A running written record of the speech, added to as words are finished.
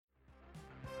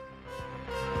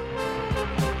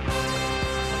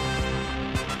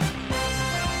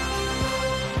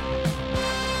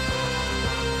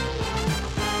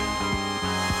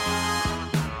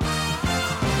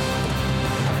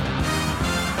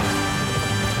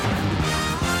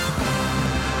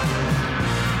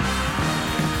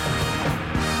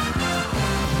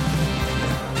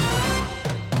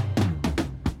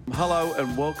Hello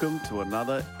and welcome to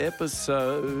another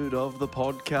episode of the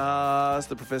podcast,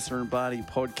 the Professor and Barney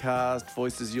podcast.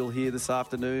 Voices you'll hear this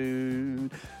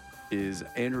afternoon is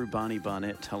Andrew Barney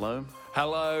Barnett. Hello.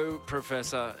 Hello,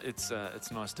 Professor. It's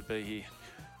nice to be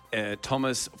here.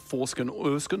 Thomas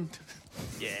Erskine.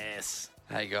 Yes.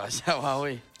 Hey guys, how are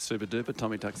we? Super duper,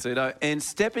 Tommy Tuxedo. And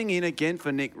stepping in again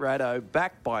for Nick Ratto,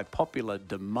 backed by popular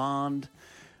demand,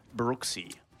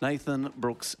 Brookesy. Nathan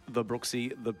Brooks, the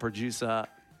Brookesy, the producer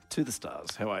to the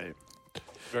stars. How are you?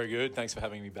 Very good. Thanks for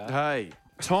having me back. Hey,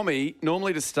 Tommy,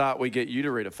 normally to start we get you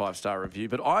to read a 5-star review,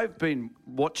 but I've been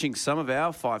watching some of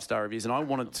our 5-star reviews and I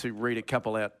wanted to read a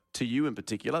couple out to you in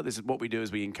particular. This is what we do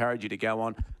is we encourage you to go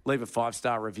on, leave a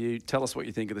 5-star review, tell us what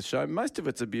you think of the show. Most of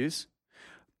it's abuse.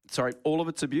 Sorry, all of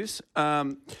it's abuse.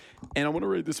 And I want to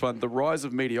read this one, The Rise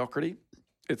of Mediocrity.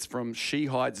 It's from She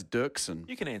Hides Dirksen.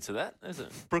 You can answer that.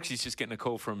 Brooksy's just getting a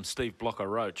call from Steve Blocker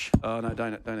Roach. Oh, no,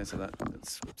 don't answer that.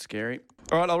 It's scary.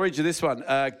 All right, I'll read you this one.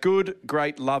 Good,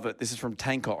 great, love it. This is from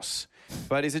Tankos.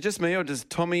 But is it just me or does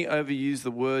Tommy overuse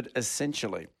the word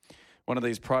essentially? One of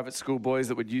these private school boys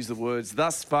that would use the words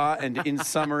thus far and in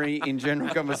summary in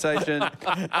general conversation.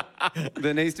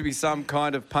 There needs to be some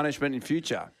kind of punishment in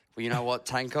future. Well, you know what,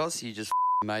 Tankos? You just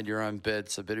made your own bed,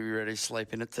 so better be ready to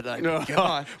sleep in it today.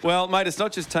 Well, mate, it's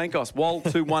not just Tankos. Wall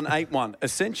 2181.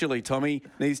 Essentially, Tommy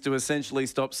needs to essentially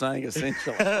stop saying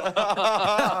essentially.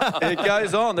 It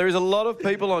goes on. There is a lot of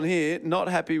people on here not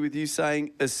happy with you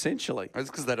saying essentially. It's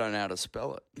because they don't know how to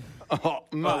spell it. Oh,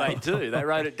 Well, they do. They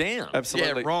wrote it down.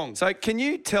 absolutely. Yeah, wrong. So can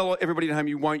you tell everybody at home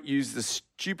you won't use the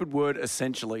stupid word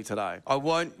essentially today? I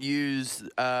won't use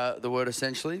the word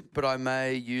essentially, but I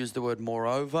may use the word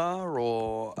moreover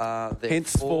or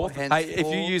Henceforth. Hey, if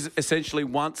you use essentially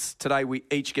once today, we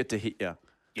each get to hit you.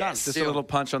 Yes. Just Deal. a little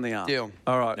punch on the arm. Deal.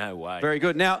 All right. No way. Very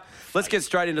good. Now, let's get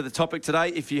straight into the topic today.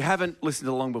 If you haven't listened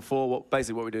along before,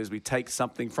 basically what we do is we take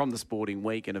something from the sporting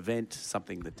week, an event,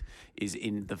 something that is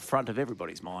in the front of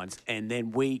everybody's minds, and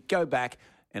then we go back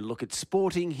and look at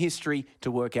sporting history to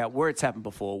work out where it's happened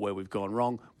before, where we've gone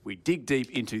wrong. We dig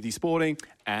deep into the sporting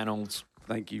Annals.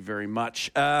 Thank you very much.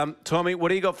 Tommy, what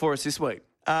do you got for us this week?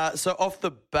 So off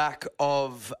the back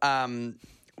of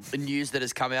the news that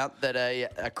has come out that a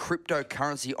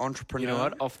cryptocurrency entrepreneur... You know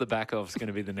what? Off the back of is going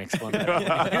to be the next one. Do you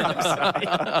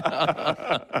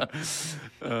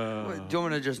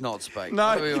want me to just not speak?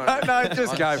 No, Do we no, wanna-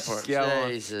 just go for it. Go on.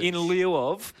 Jesus. In lieu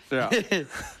of. Yeah.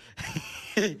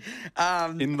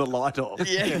 In the light of.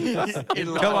 Yeah.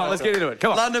 Come on, let's get into it.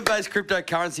 Come on. London-based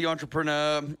cryptocurrency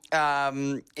entrepreneur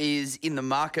is in the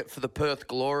market for the Perth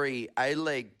Glory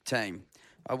A-League team.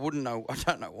 I don't know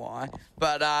why.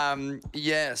 But,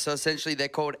 yeah, so essentially they're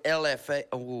called LFA.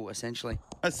 Oh, essentially.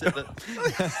 I said it.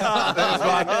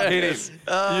 It is.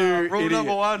 Rule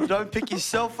number one, don't pick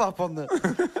yourself up on the...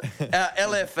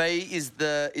 LFA is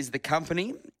the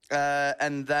company,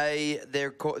 and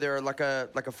they're like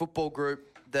a football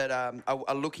group that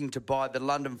are looking to buy the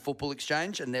London Football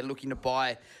Exchange, and they're looking to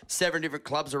buy 7 different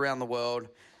clubs around the world.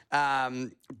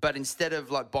 But instead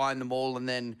of like buying them all and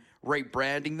then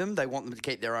rebranding them, they want them to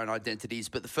keep their own identities.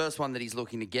 But the first one that he's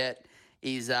looking to get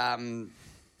is the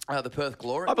Perth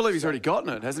Glory. I believe he's already gotten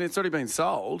it, hasn't it? It's already been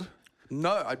sold.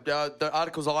 No, the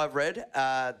articles I've read,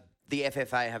 the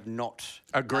FFA have not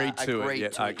Agreed to it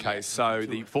yet. to it Okay, yet. so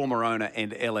the former owner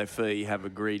and LFE have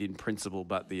agreed in principle,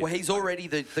 but the... Well, he's already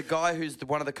the guy who's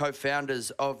one of the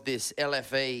co-founders of this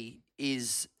LFE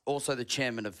is also the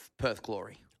chairman of Perth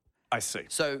Glory. I see.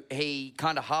 So he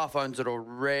kind of half owns it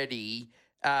already,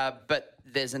 but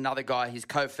there's another guy, he's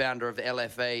co-founder of the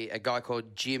LFE, a guy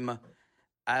called Jim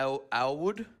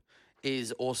Alwood,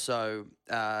 is also...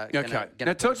 Okay.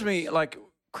 Now, talk to me, like,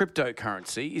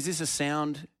 cryptocurrency. Is this a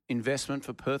sound investment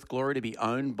for Perth Glory to be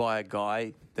owned by a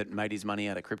guy that made his money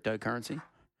out of cryptocurrency?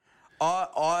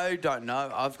 I don't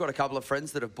know. I've got a couple of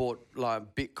friends that have bought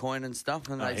like Bitcoin and stuff,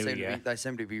 and they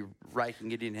seem to be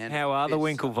raking it in hand. How are the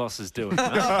Winklevosses doing?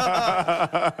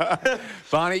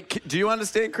 Barney, do you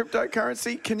understand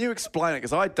cryptocurrency? Can you explain it?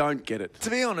 Because I don't get it.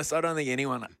 To be honest, I don't think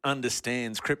anyone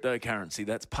understands cryptocurrency.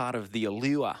 That's part of the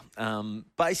allure.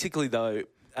 Basically, though,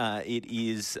 it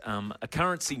is a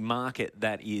currency market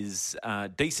that is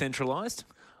decentralized.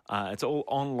 It's all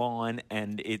online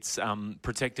and it's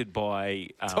protected by...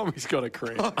 Tommy's got a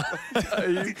cramp. Are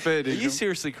you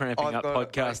seriously cramping up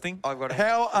podcasting?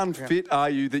 How unfit are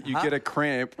you that you get a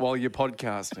cramp while you're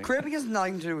podcasting? Cramping has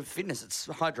nothing to do with fitness. It's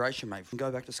hydration, mate. Go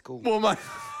back to school. Well, mate,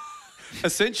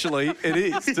 essentially, it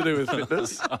is to do with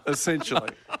fitness. Essentially.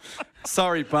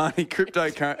 Sorry, Barney,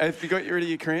 cryptocurrency. Have you got rid of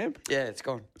your cramp? Yeah, it's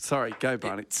gone. Sorry, go,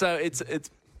 Barney. So it's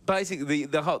basically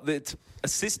the whole it's a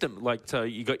system like so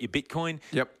you got your Bitcoin.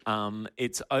 Yep.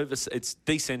 It's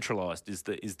decentralized is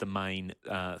the main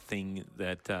thing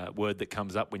that word that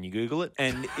comes up when you Google it,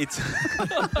 and it's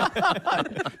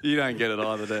You don't get it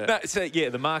either there. no, so yeah,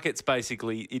 the market's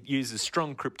basically it uses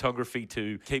strong cryptography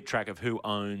to keep track of who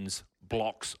owns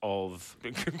blocks of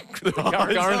currency.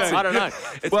 I don't know.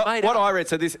 It's Well, made what up. I read,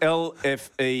 so this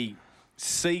LFEC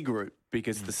group,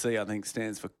 because the C I think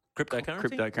stands for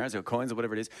cryptocurrency or coins or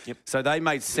whatever it is. Yep. So they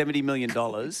made $70 million. I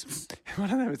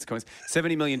don't know if it's coins.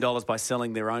 $70 million by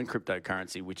selling their own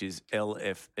cryptocurrency, which is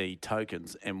LFE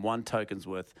tokens, and one token's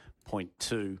worth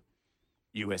 $0.2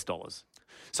 US.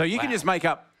 So you can just make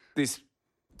up this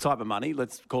type of money.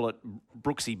 Let's call it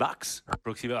Brookesy Bucks.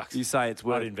 Brookesy Brooks. You say it's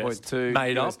worth I'd invest. 0.2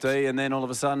 Made up. USD, and then all of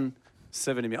a sudden,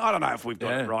 70 million. I don't know if we've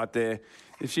got it right there.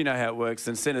 If you know how it works,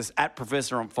 then send us at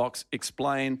Professor on Fox.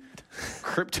 Explain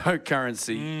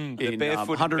cryptocurrency. The in barefoot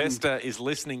 100 investor is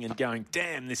listening and going,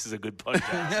 "Damn, this is a good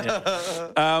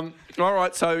podcast." All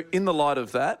right. So in the light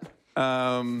of that,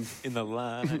 In the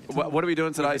line, what are we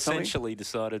doing today? Something? essentially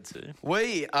decided to.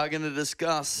 We are going to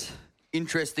discuss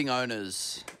interesting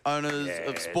owners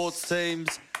of sports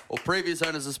teams or previous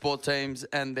owners of sport teams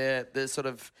and their sort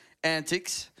of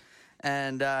antics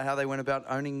and how they went about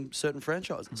owning certain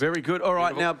franchises. Very good. All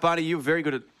right. Now, Barney, you're very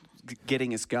good at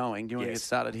getting us going. Do you want to get Yes.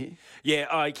 started here?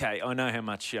 Yeah, okay. I know how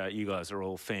much you guys are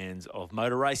all fans of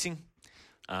motor racing.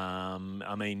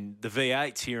 I mean, the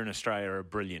V8s here in Australia are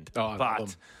brilliant. Oh, I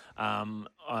love but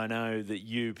I know that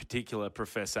you, particular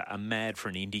Professor, are mad for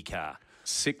an Indy car.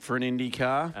 Sick for an Indy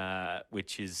car.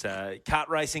 Which is kart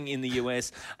racing in the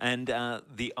US. And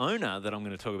the owner that I'm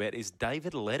going to talk about is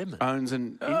David Letterman. Owns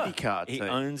an Indy car He team.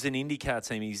 owns an IndyCar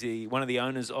team. He's one of the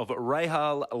owners of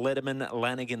Rahal Letterman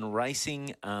Lanigan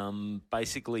Racing.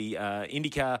 Basically,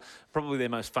 IndyCar, probably their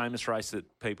most famous race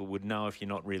that people would know if you're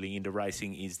not really into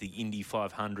racing is the Indy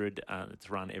 500. It's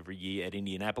run every year at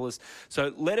Indianapolis. So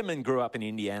Letterman grew up in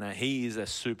Indiana. He is a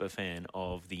super fan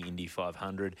of the Indy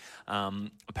 500.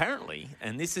 Apparently,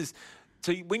 and this is...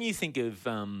 So when you think of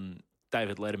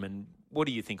David Letterman, what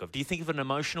do you think of? Do you think of an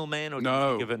emotional man, or do you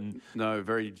think of an... No,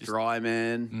 very dry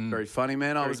man, very funny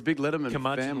man. I was a big Letterman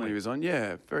fan when he was on.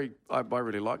 Yeah, I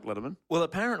really like Letterman. Well,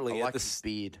 apparently... I like his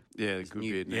beard. Yeah, the good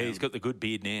beard now. Yeah, he's got the good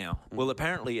beard now. Well,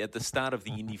 apparently at the start of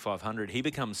the Indy 500, he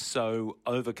becomes so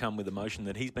overcome with emotion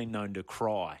that he's been known to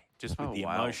cry just with the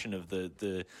emotion of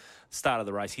the start of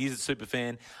the race. He's a super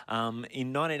fan.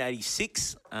 In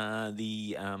 1986,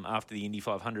 after the Indy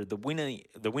 500,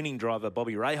 the winning driver,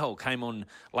 Bobby Rahal, came on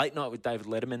late night with David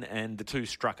Letterman, and the two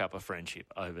struck up a friendship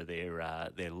over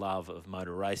their love of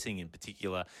motor racing, in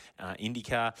particular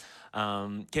IndyCar.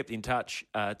 Kept in touch.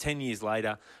 10 years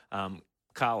later,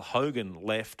 Carl Hogan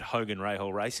left Hogan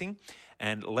Rahal Racing,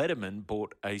 and Letterman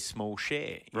bought a small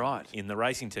share in the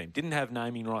racing team. Didn't have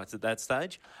naming rights at that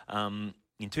stage.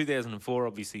 In 2004,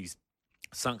 obviously, he's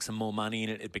sunk some more money in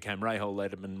it. It became Rahal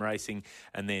Letterman Racing,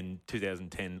 and then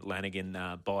 2010, Lanigan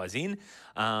buys in.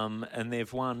 And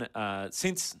they've won,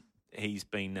 since he's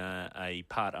been a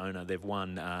part owner, they've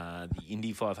won the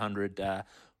Indy 500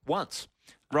 once.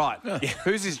 Right. Yeah.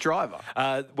 Who's his driver?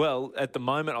 Well, at the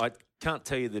moment, I can't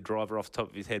tell you the driver off the top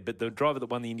of his head, but the driver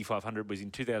that won the Indy 500 was in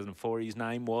 2004. His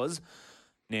name was...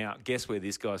 Now, guess where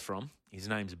this guy's from? His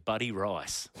name's Buddy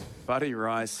Rice. Buddy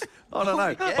Rice. I don't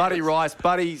know. Yes. Buddy Rice.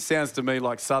 Buddy sounds to me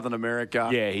like Southern America.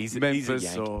 Yeah, he's Memphis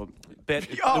a Yankee. or...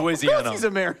 Louisiana. Of course he's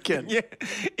American. Yeah,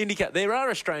 IndyCar. There are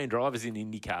Australian drivers in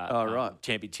IndyCar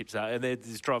championships, and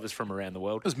there's drivers from around the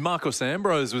world. It was Marcos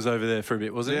Ambrose was over there for a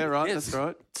bit, wasn't he? Yeah, right. Yes. That's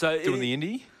right. So Doing the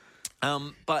Indy?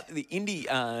 But the Indy,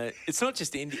 it's not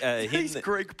just Indy. His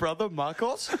Greek brother,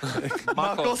 Marcos.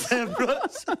 Marcos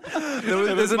Ambrose.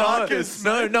 There's an Marcus,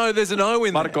 O. No, there's an O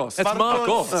in Marcos. there. It's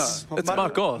Marcos. It's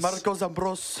Marcos. Marcos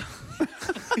Ambrose.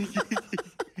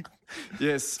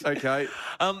 Yes, okay.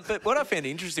 But what I found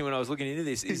interesting when I was looking into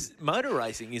this is motor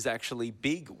racing is actually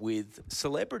big with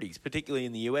celebrities, particularly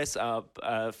in the US.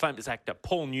 Famous actor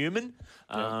Paul Newman.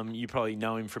 You probably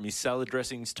know him from his salad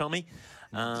dressings, Tommy.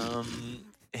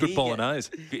 Good bolognese.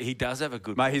 He does have a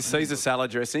good... Mate, his Caesar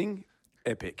salad dressing,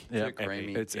 epic. Yeah. Too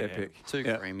creamy. It's epic. Too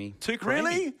creamy. Too creamy?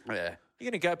 Really? Yeah.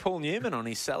 You're going to go Paul Newman on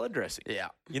his salad dressing? Yeah.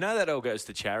 You know that all goes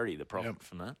to charity, the profit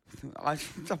from that? I'm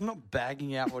not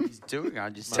bagging out what he's doing. I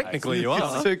just Technically, you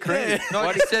are. It's too creamy. No,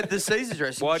 I just said the Caesar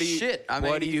dressing. Why do you- Shit. I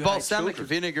why mean, do you hate balsamic children?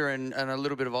 vinegar and a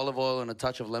little bit of olive oil and a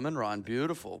touch of lemon rind.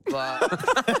 Beautiful. But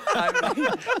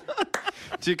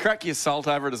Do you crack your salt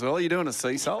over it as well? Are you doing a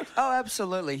sea salt? oh,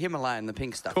 absolutely. Himalayan, the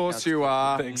pink stuff. Of course you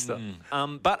are. Thanks, stuff.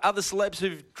 But other celebs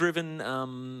who've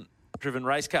driven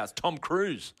race cars. Tom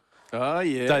Cruise. Oh,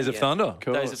 yeah. Days of Thunder.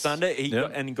 Days of Thunder. He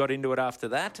Yep. got into it after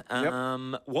that.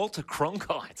 Walter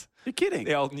Cronkite. You're kidding.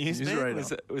 The old newsman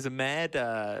Newsreader. was a mad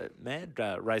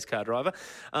race car driver.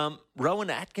 Rowan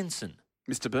Atkinson.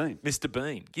 Mr. Bean. Mr.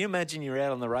 Bean. Can you imagine you're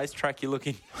out on the racetrack, you're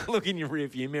looking in your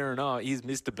rearview mirror and, here's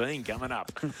Mr. Bean coming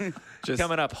up.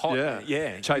 Coming up hot.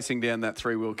 Yeah. Chasing down that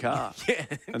three-wheel car. Yeah.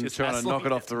 And Just trying to hassling knock it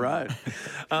it. off the road.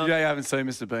 You haven't seen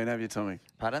Mr. Bean, have you, Tommy?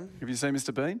 Pardon? Have you seen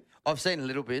Mr. Bean? I've seen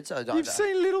little bits. You've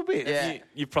seen little bits. Yeah.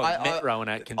 You've probably met Rowan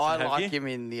Atkinson, I have like you? him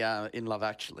in the in Love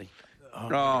Actually.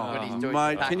 Oh, When he's doing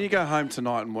mate, the can you go home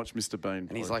tonight and watch Mr. Bean?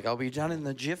 And he's like, I'll be done in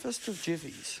the jiffest of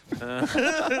jiffies.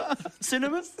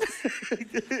 Cinnamon?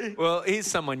 Well, here's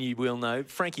someone you will know.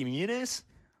 Frankie Muniz.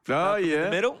 Oh, In yeah. the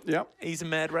middle. Yep. He's a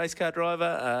mad race car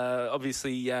driver.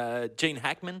 Obviously, Gene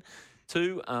Hackman,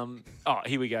 too.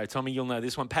 Here we go, Tommy. You'll know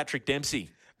this one. Patrick Dempsey.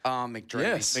 McDreamy.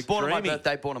 Yes. Born on my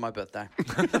McDreamy. birthday.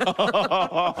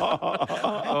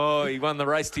 Oh, he won the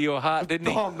race to your heart, didn't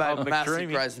he? Oh, mate, massive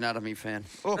McDreamy. Grey's Anatomy fan.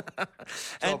 Oh.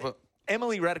 And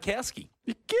Emily Ratajkowski.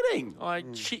 You're kidding. I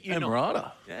shit you not.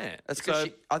 Emirata. Yeah. That's because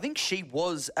I think she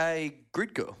was a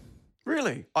grid girl.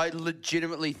 Really? I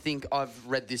legitimately think I've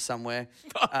read this somewhere.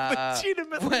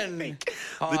 Legitimately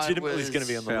is going to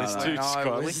be on the list too, I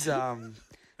Kylie. was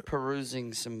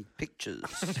perusing some pictures.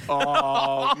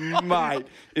 Oh, mate.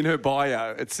 In her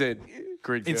bio, it said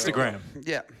grid girl. Instagram.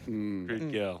 Yeah.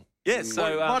 Good girl. Yeah,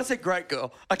 so... Might have said great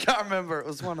girl. I can't remember. It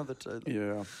was one of the two.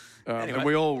 Yeah. Anyway. And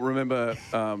we all remember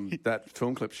that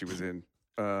film clip she was in.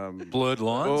 Blurred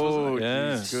Lines, Oh, wasn't it?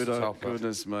 Yeah. geez, good, Top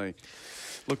goodness me.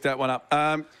 Look that one up.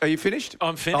 Are you finished?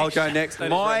 I'm finished. I'll go next. That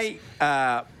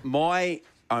is My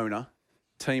owner,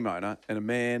 team owner, and a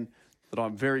man that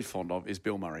I'm very fond of is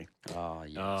Bill Murray. Oh,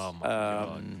 yes. Oh, my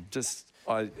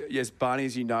God. Yes, Barney,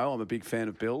 as you know, I'm a big fan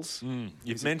of Bill's.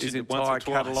 You've mentioned his it once or entire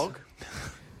twice. catalogue.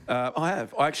 I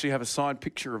have. I actually have a signed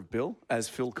picture of Bill as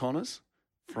Phil Connors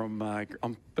from,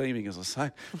 I'm beaming as I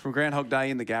say, from Groundhog Day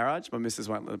in the garage. My missus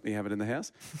won't let me have it in the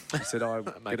house. She said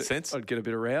Makes sense. I'd get a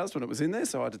bit aroused when it was in there,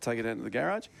 so I had to take it out into the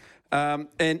garage.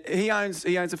 And he owns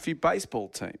a few baseball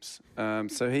teams.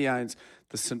 So he owns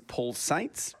the St. Paul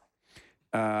Saints,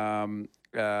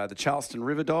 the Charleston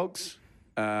River Dogs,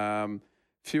 a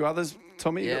few others.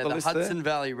 Tommy, you Yeah, got the the list Hudson there?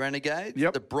 Valley Renegades,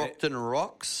 Yep. the Brockton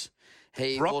Rocks.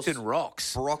 Brockton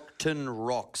Rocks. Brockton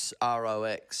Rocks,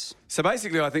 ROX. So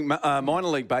basically, I think minor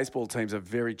league baseball teams are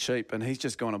very cheap, and he's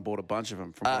just gone and bought a bunch of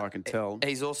them, from what I can tell.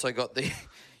 He's also got the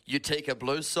Utica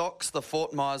Blue Sox, the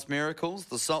Fort Myers Miracles,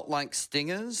 the Salt Lake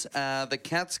Stingers, the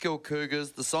Catskill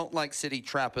Cougars, the Salt Lake City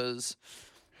Trappers,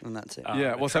 and that's it.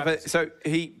 Yeah, well, so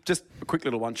he, just a quick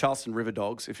little one, Charleston River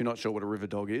Dogs. If you're not sure what a river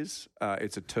dog is,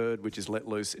 it's a turd which is let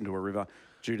loose into a river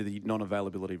due to the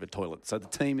non-availability of a toilet. So the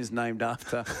team is named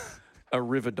after a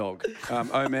river dog.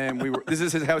 Oh, man, this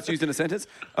is how it's used in a sentence.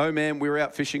 Oh, man, we were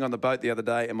out fishing on the boat the other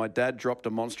day and my dad dropped a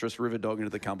monstrous river dog into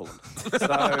the Cumberland. So,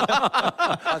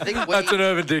 I think That's an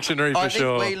Urban Dictionary for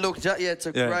sure. we looked up. Yeah, it's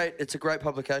a great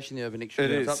publication, the Urban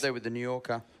Dictionary. It It's is. up there with the New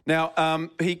Yorker. now,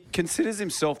 he considers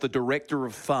himself the director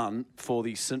of fun for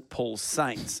the St. Paul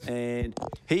Saints, and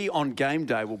he, on game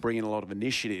day, will bring in a lot of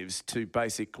initiatives to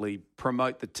basically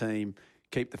promote the team,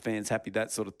 keep the fans happy,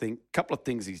 that sort of thing. A couple of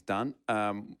things he's done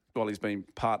while he's been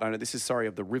part owner. This is,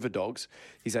 of the River Dogs.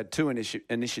 He's had two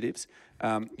initiatives.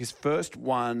 His first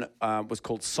one was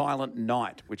called Silent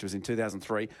Night, which was in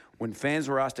 2003, when fans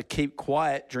were asked to keep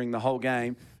quiet during the whole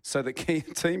game so the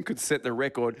team could set the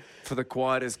record for the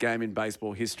quietest game in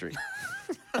baseball history.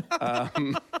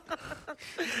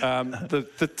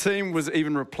 The team was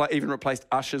even replaced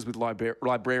ushers with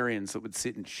librarians that would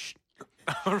sit and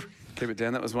keep it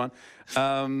down. That was one.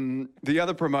 The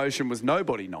other promotion was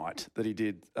Nobody Night that he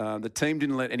did. The team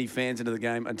didn't let any fans into the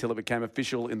game until it became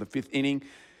official in the fifth inning,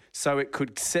 so it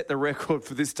could set the record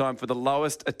for this time for the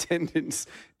lowest attendance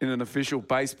in an official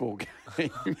baseball game.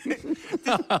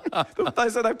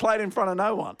 So they played in front of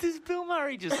no one. Does Bill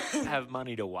Murray just have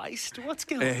money to waste? What's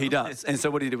going on? Yeah, he does. And so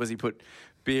what he did was he put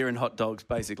beer and hot dogs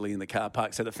basically in the car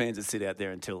park so the fans would sit out there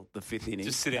until the fifth inning.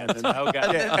 Just sit out and the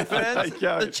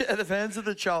game. The fans of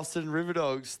the Charleston River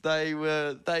Dogs,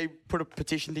 they put a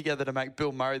petition together to make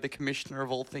Bill Murray the commissioner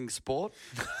of all things sport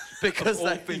because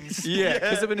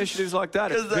because of initiatives like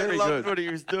that. It's because they very loved good. what he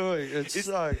was doing. It's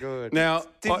so good. Now,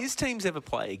 Do his teams ever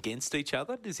play against each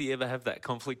other? Does he ever have that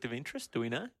conflict of interest? Do we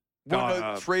know? Well,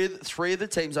 no, three of the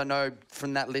teams I know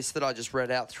from that list that I just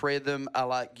read out, three of them are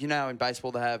like, in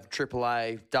baseball they have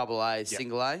AAA, AA,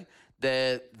 single A.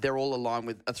 They're all aligned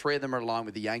with, three of them are aligned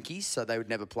with the Yankees, so they would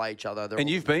never play each other. And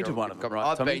you've been to one of them, right,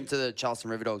 I've Tommy? been to the Charleston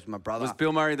River Dogs with my brother. was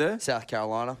Bill Murray there? South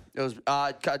Carolina. It was.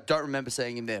 I don't remember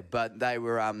seeing him there, but they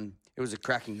were. It was a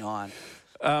cracking night.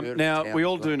 Now, we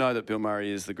all do know that Bill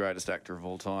Murray is the greatest actor of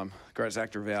all time, greatest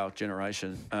actor of our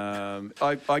generation.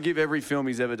 I give every film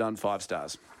he's ever done 5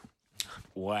 stars.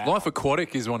 Wow. Life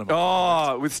Aquatic is one of them.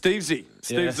 Oh, with Steve Zissou.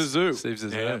 Yes, Steve Zissou. Steve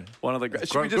Zissou. Yeah. One of the great.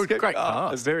 Great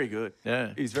cast. Very good.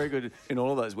 Yeah. He's very good in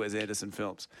all of those Wes Anderson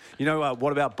films. You know,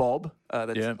 what about Bob?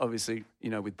 That's obviously,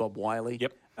 with Bob Wiley.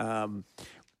 Yep.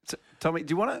 Tommy,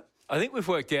 do you want to... I think we've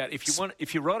worked out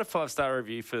if you write a 5-star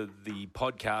review for the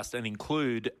podcast and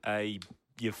include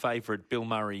your favourite Bill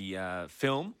Murray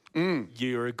film,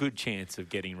 you're a good chance of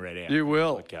getting read out. You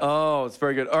will. Oh, it's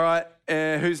very good. All right.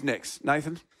 Who's next?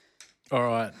 Nathan? All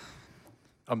right.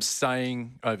 I'm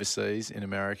staying overseas in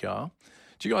America.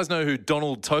 Do you guys know who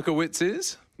Donald Tokowitz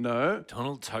is? No.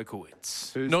 Donald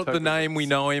Tokowitz. Who's Not the Tokowitz? name we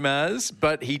know him as,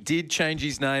 but he did change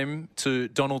his name to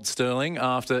Donald Sterling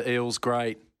after Eels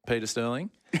great Peter Sterling.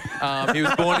 He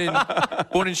was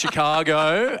born in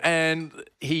Chicago, and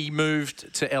he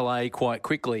moved to LA quite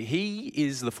quickly. He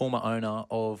is the former owner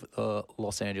of the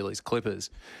Los Angeles Clippers.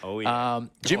 Oh, yeah.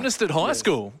 Gymnast at high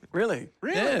school. Really?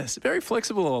 Yes, very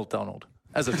flexible old Donald,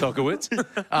 as a Tokowitz.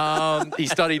 He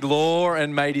studied law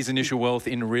and made his initial wealth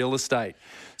in real estate.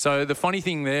 So the funny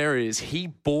thing there is he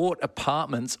bought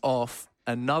apartments off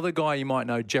another guy you might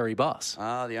know, Jerry Buss.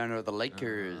 The owner of the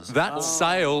Lakers. That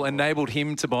sale enabled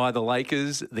him to buy the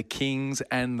Lakers, the Kings,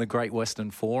 and the Great Western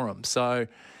Forum. So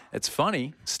it's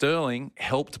funny, Sterling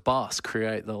helped Buss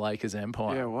create the Lakers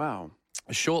empire. Yeah, wow.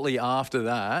 Shortly after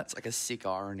that, It's like a sick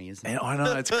irony, isn't it? and I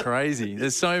know, it's crazy.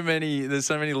 There's so many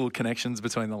little connections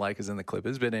between the Lakers and the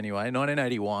Clippers. But anyway,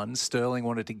 1981, Sterling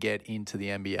wanted to get into the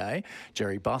NBA.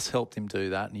 Jerry Buss helped him do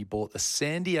that, and he bought the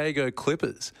San Diego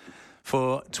Clippers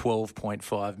for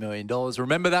 $12.5 million.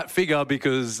 Remember that figure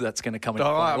because that's going to come in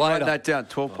All right, later. write that down.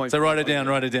 12.5. So write it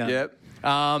down. Yep.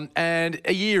 And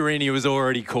a year in, he was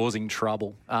already causing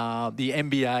trouble. The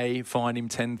NBA fined him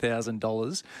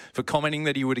 $10,000 for commenting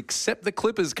that he would accept the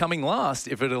Clippers coming last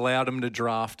if it allowed him to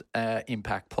draft an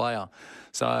impact player.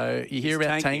 So you hear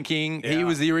about tanking. He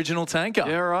was the original tanker.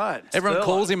 Yeah, right. Everyone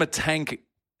calls him a tank.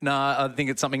 No, I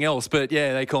think it's something else. But,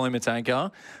 yeah, they call him a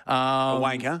tanker. A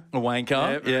wanker. A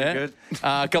wanker, very good.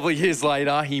 A couple of years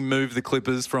later, he moved the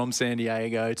Clippers from San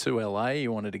Diego to LA. He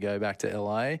wanted to go back to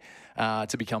LA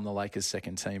to become the Lakers'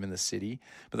 second team in the city.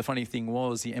 But the funny thing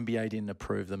was the NBA didn't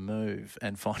approve the move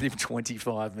and fined him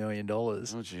 $25 million.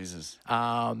 Oh, Jesus.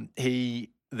 He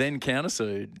then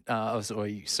countersued, or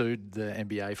he sued the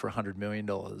NBA for $100 million,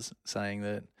 saying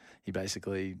that he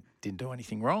basically didn't do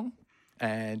anything wrong.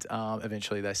 And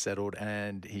eventually they settled,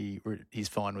 and his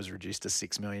fine was reduced to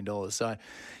 $6 million. So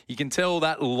you can tell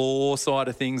that law side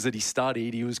of things that he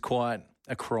studied, he was quite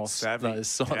across savvy.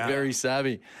 those very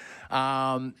savvy.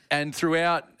 And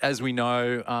throughout, as we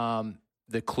know,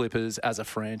 the Clippers as a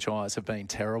franchise have been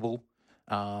terrible.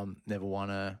 Never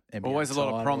won a NBA Always a lot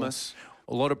of title. promise.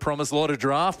 A lot of promise, a lot of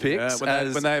draft picks.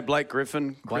 When they had Blake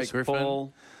Griffin, Chris Griffin.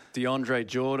 Paul, DeAndre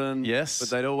Jordan. Yes. But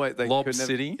they'd always... Lob could never-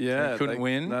 City. Yeah. They couldn't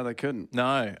win. No, they couldn't.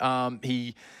 No.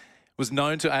 He was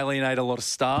known to alienate a lot of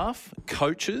staff,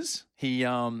 coaches. He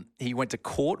went to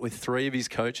court with 3 of his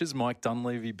coaches, Mike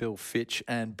Dunleavy, Bill Fitch,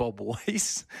 and Bob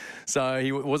Weiss. So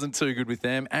he wasn't too good with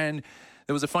them. And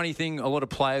there was a funny thing, a lot of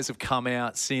players have come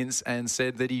out since and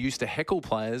said that he used to heckle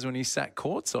players when he sat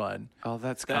courtside. Oh,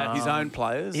 that's good. His own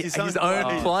players? His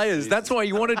own players. That's why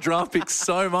he wanted draft picks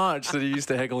so much that he used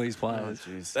to heckle his players.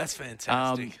 That's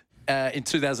fantastic. In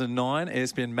 2009,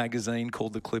 ESPN magazine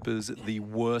called the Clippers the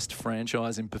worst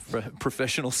franchise in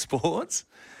professional sports.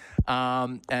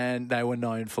 And they were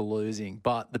known for losing.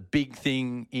 But the big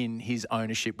thing in his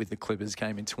ownership with the Clippers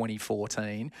came in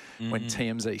 2014 when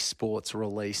TMZ Sports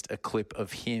released a clip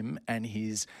of him and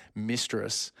his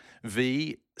mistress,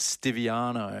 V.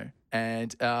 Stiviano.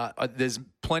 And there's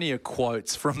plenty of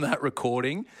quotes from that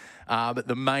recording. But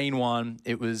the main one,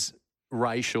 it was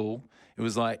racial. It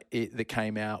was like that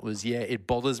came out was, it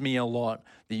bothers me a lot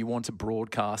that you want to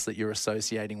broadcast that you're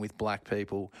associating with black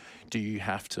people. Do you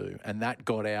have to? And that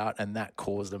got out, and that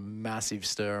caused a massive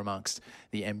stir amongst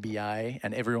the NBA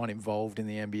and everyone involved in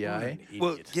the NBA.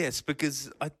 Well, yes,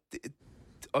 because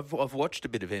I've watched a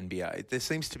bit of NBA. There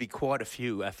seems to be quite a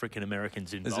few African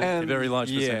Americans involved. There's a very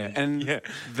large percentage. And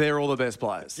they're all the best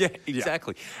players. Yeah,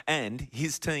 exactly. And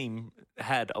his team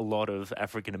had a lot of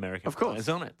African American players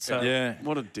on it. So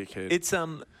what a dickhead. It's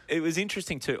it was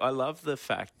interesting too. I love the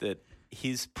fact that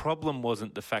his problem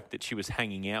wasn't the fact that she was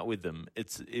hanging out with them.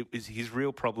 It was his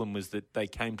real problem was that they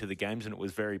came to the games and it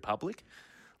was very public.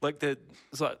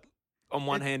 It's like on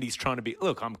one hand he's trying to be,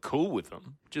 look, I'm cool with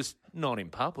them, just not in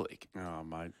public. Oh,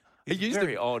 mate. It's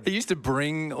very odd. He used to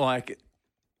bring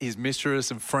his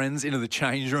mistress and friends into the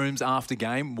change rooms after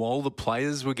game while the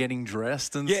players were getting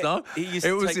dressed and stuff.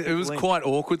 It was quite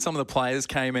awkward. Some of the players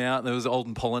came out. There was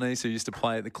Alden Polonese who used to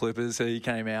play at the Clippers. He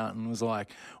came out and was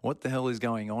like, what the hell is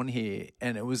going on here?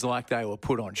 And it was like they were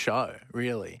put on show,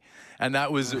 really. And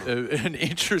that was an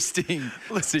interesting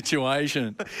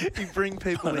situation. You bring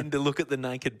people in to look at the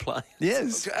naked players.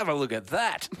 Yes. Have a look at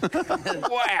that.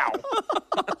 Wow.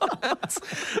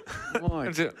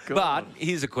 My God. But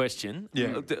here's a question.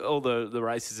 Yeah. All the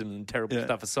racism and terrible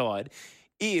stuff aside,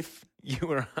 if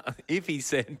he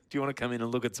said, do you want to come in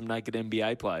and look at some naked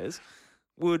NBA players,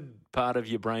 would part of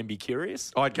your brain be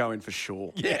curious? I'd go in for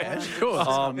sure. Yeah, sure.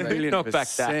 Oh, million Knock back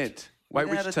percent. Wait,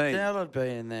 which team? Doubt I'd be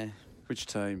in there. Which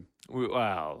team?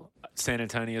 Wow. San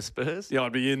Antonio Spurs? Yeah,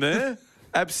 I'd be in there.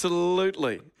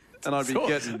 Absolutely. And I'd be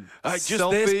getting They're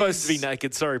selfies. supposed to be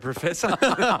naked. Sorry, Professor.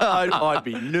 I'd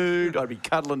be nude. I'd be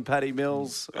cuddling Paddy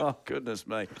Mills. Oh, goodness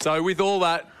me. So with all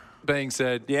that being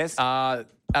said, Yes.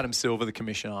 Adam Silver, the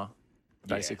commissioner,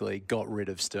 basically got rid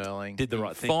of Sterling. Did the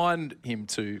right thing. Fined him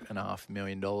 $2.5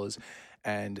 million,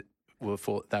 and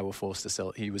they were forced to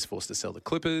sell. He was forced to sell the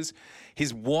Clippers.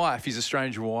 His wife, his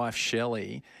estranged wife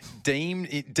Shelley, deemed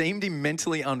him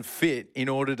mentally unfit in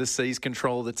order to seize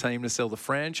control of the team to sell the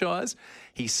franchise.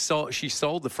 She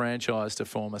sold the franchise to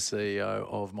former CEO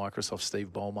of Microsoft Steve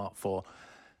Ballmer for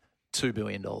 $2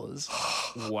 billion.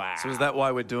 Wow. So is that why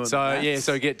we're doing So that? yeah,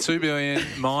 so get $2 billion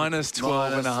minus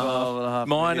 12.5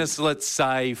 minus let's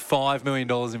say $5 million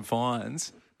in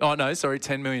fines. Oh no, sorry,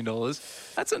 $10 million.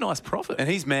 That's a nice profit. And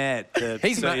he's mad.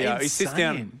 He's mad. He sits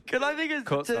down. Insane. Can I think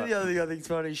Course the not. other thing I think's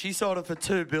funny? She sold it for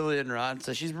 $2 billion, right?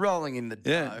 So she's rolling in the dough.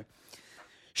 Yeah.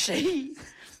 She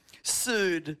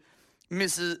sued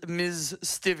Ms.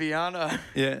 Stiviano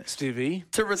Yeah. Stevie.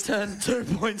 to return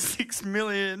 $2.6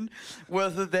 million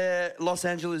worth of their Los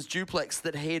Angeles duplex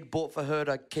that he had bought for her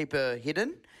to keep her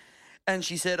hidden. And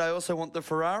she said, I also want the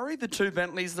Ferrari, the 2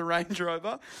 Bentleys, the Range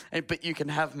Rover, but you can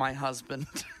have my husband.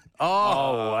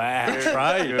 Oh, wow.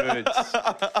 Good.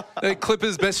 the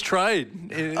Clippers' best trade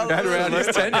around his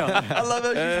tenure. I love how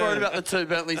she's worried about the 2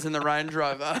 Bentleys and the Range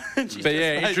Rover. And she's But just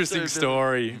yeah, made interesting $2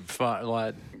 billion. story.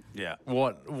 Like, Yeah.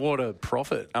 what a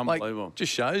profit! Unbelievable. Like,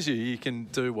 just shows you can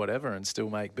do whatever and still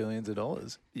make billions of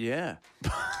dollars. Yeah.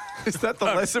 Is that the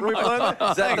lesson we've learned?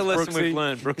 Is that the lesson Brooksy. we've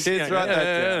learned, Brooksy? Kids, write that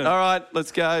down. Yeah. All right,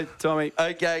 let's go, Tommy.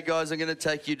 Okay, guys, I'm going to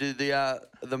take you to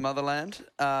the motherland.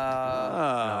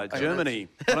 Germany.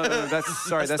 That's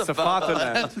the the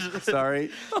fatherland.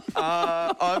 Sorry.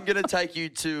 I'm going to take you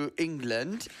to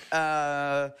England,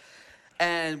 and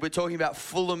we're talking about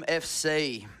Fulham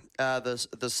FC,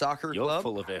 the soccer You're club.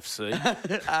 full of FC.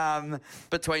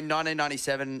 Between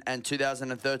 1997 and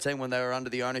 2013, when they were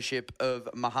under the ownership of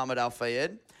Mohammed Al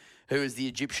Fayed, who is the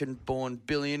Egyptian-born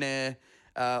billionaire,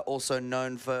 also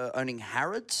known for owning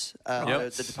Harrods,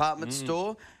 the department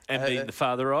store. And being the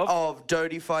father of?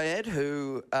 Dodi Fayed,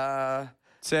 who...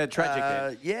 Sad,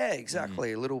 tragic. yeah,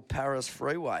 exactly. A little Paris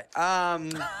freeway.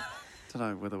 Don't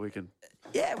know whether we can.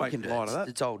 Yeah, we Make can do light it. of that.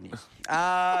 It's old news.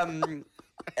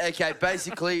 Okay,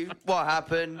 basically what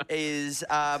happened is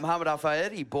Mohammed Al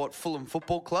Fayed, he bought Fulham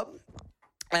Football Club,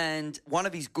 and one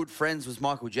of his good friends was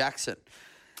Michael Jackson.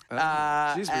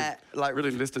 Jeez, we've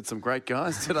really listed some great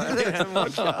guys today.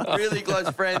 Really close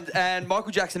friend. And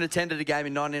Michael Jackson attended a game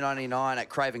in 1999 at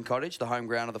Craven Cottage, the home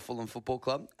ground of the Fulham Football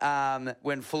Club,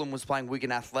 when Fulham was playing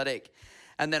Wigan Athletic.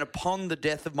 And then upon the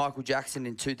death of Michael Jackson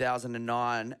in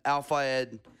 2009, Al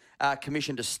Fayed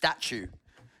commissioned a statue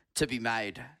to be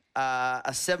made.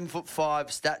 A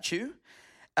 7'5" statue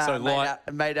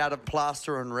made out of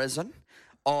plaster and resin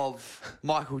of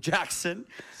Michael Jackson.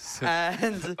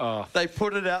 And they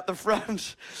put it out the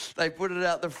front. They put it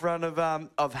out the front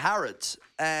of Harrods.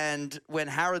 And when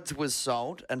Harrods was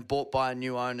sold and bought by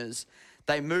new owners,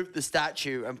 they moved the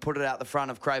statue and put it out the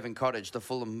front of Craven Cottage, the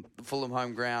Fulham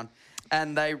home ground.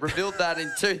 And they revealed that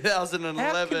in 2011.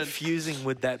 How confusing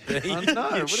would that be?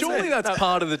 No, Surely that's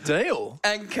part of the deal.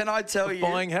 And can I tell you,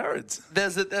 Buying Harrods.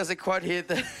 there's a quote here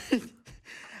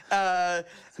that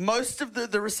most of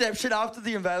the reception after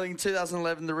the unveiling in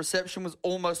 2011, the reception was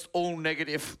almost all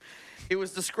negative. It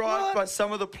was described by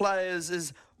some of the players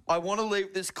as, I want to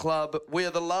leave this club. We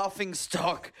are the laughing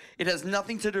stock. It has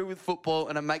nothing to do with football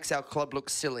and it makes our club look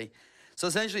silly. So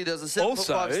essentially, there's a 7'5"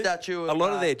 Also, statue. a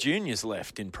lot of their juniors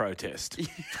left in protest.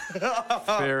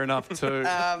 Fair enough too.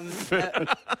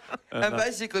 And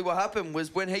basically what happened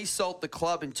was when he sold the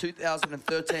club in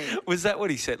 2013. Was that what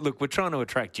he said? Look, we're trying to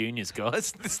attract juniors,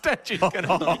 guys. The statue's going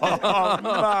to... Oh,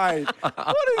 mate.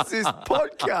 What is this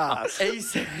podcast?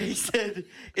 He said,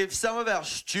 if some of our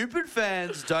stupid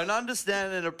fans don't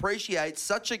understand and appreciate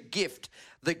such a gift,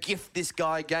 the gift this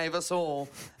guy gave us all,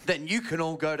 then you can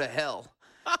all go to hell.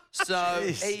 So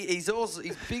he's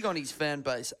big on his fan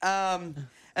base. And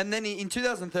then in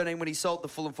 2013, when he sold the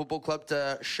Fulham Football Club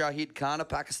to Shahid Khan, a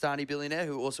Pakistani billionaire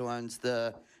who also owns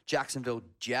the Jacksonville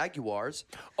Jaguars.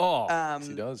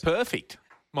 He does. Perfect.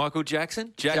 Michael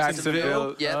Jackson?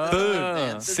 Jacksonville. Yeah.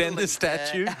 Boom. Send the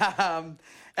statue.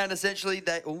 And essentially,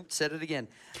 they... Oh, said it again.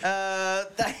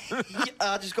 They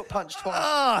just got punched twice.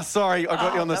 Ah, sorry. I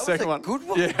got you on the second one. Good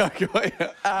one. Yeah, I got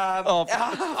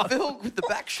you. Phil with the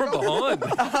back shot. From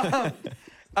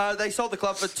behind. They sold the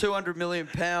club for £200 million,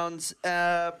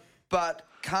 but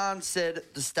Khan said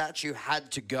the statue had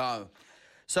to go.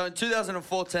 So in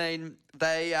 2014,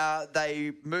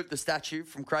 they moved the statue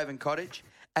from Craven Cottage,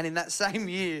 and in that same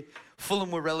year, Fulham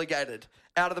were relegated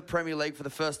out of the Premier League for the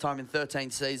first time in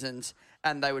 13 seasons,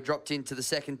 and they were dropped into the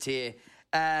second tier.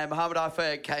 And Mohamed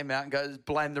Afayed came out and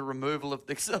blamed the removal of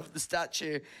the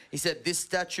statue. He said this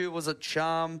statue was a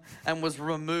charm and was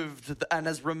removed and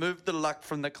has removed the luck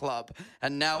from the club.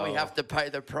 And now we have to pay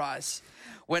the price.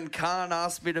 When Khan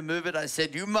asked me to move it, I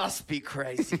said, you must be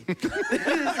crazy.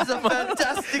 This is a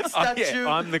fantastic statue.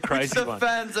 I'm the crazy which one. the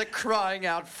fans are crying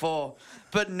out for.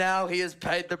 But now he has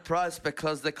paid the price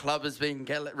because the club has been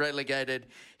relegated.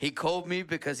 He called me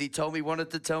because he told me he wanted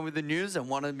to tell me the news and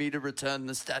wanted me to return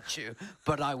the statue.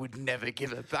 But I would never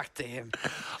give it back to him.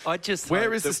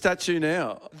 Where is the statue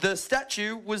now? The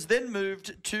statue was then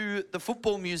moved to the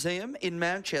Football Museum in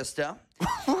Manchester.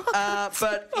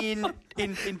 But in May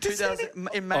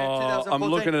 2014. I'm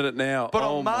looking at it now. But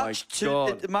oh on March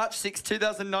 6,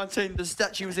 2019, the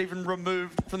statue was even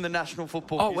removed from the National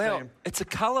Football Well, Museum. it's a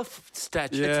colour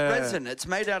statue. Yeah. It's resin. It's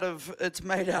made out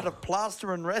of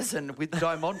plaster and resin with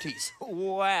diamantes.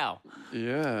 Wow.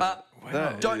 Yeah.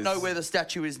 Don't know where the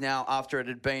statue is now after it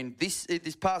had been this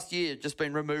past year just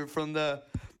been removed from the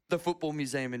Football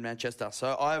Museum in Manchester.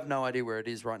 So I have no idea where it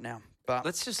is right now. But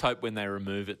Let's just hope when they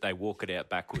remove it, they walk it out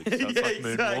backwards. So it's like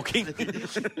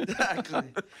moonwalking.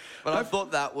 Exactly. But I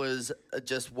thought that was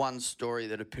just one story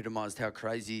that epitomised how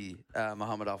crazy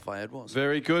Mohamed Afayed was.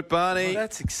 Very good, Barney. Well,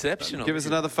 that's exceptional. Give us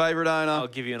another favourite owner. I'll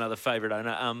give you another favourite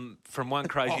owner. From one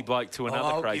crazy bloke to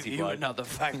another I'll crazy give you bloke. another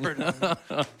favourite.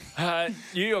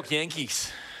 New York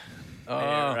Yankees.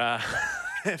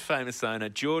 Their famous owner,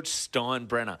 George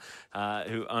Steinbrenner,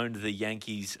 who owned the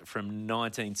Yankees from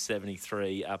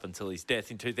 1973 up until his death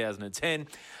in 2010.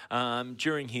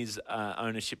 During his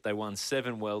ownership, they won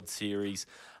 7 World Series,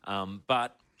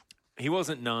 but he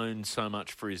wasn't known so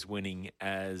much for his winning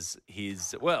as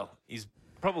he's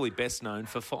probably best known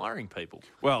for firing people.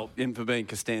 Well, and for being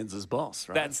Costanza's boss,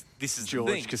 right? This is George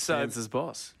the thing. Costanza's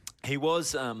boss. He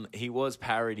was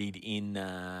parodied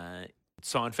in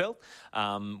Seinfeld.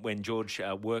 When George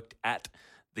worked at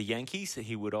the Yankees,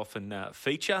 he would often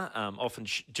feature, often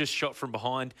just shot from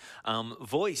behind,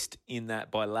 voiced in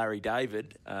that by Larry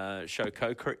David, show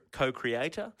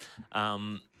co-creator.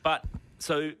 But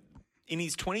so in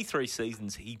his 23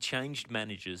 seasons, he changed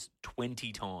managers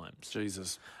 20 times.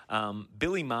 Jesus.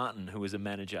 Billy Martin, who was a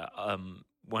manager,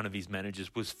 one of his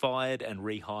managers was fired and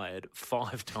rehired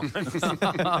 5 times.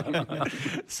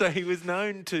 So he was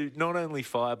known to not only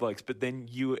fire blokes, but then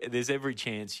there's every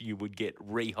chance you would get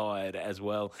rehired as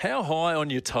well. How high on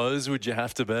your toes would you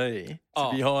have to be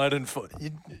hired and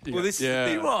fired?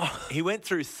 Well, he went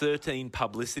through 13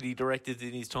 publicity directors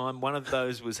in his time. One of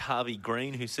those was Harvey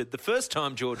Green, who said, the first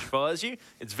time George fires you,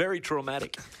 it's very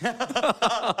traumatic. 3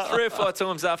 or 5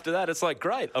 times after that, it's like,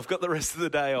 great, I've got the rest of the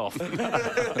day off.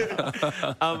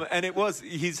 And it was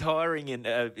his hiring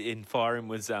in firing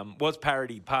was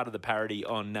parodied, part of the parody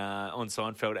on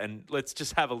Seinfeld. And let's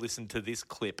just have a listen to this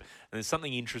clip. And there's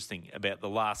something interesting about the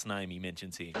last name he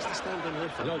mentions here.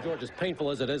 You know, George, as painful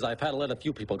as it is, I've had to let a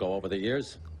few people go over the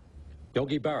years.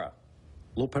 Yogi Berra,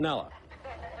 Lou Piniella,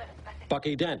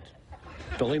 Bucky Dent,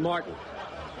 Billy Martin,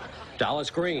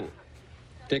 Dallas Green,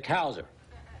 Dick Hauser,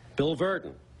 Bill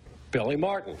Verdon, Billy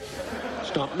Martin,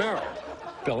 Stump Merrill,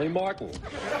 Billy Martin,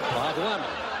 Bob Lemon,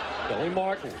 Billy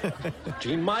Martin,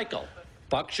 Gene Michael,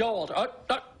 Buck Scholes.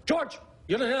 George,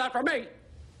 you didn't hear that from me.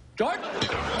 George?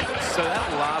 So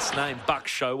that last name, Buck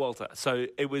Showalter, so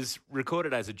it was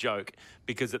recorded as a joke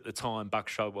because at the time Buck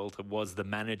Showalter was the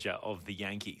manager of the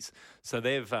Yankees. So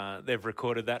they've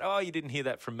recorded that. Oh, you didn't hear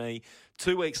that from me.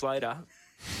 2 weeks later,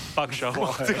 Buck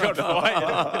Showalter got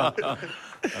fired.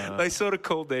 They sort of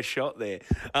called their shot there.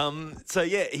 So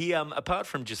yeah, he apart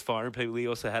from just firing people, he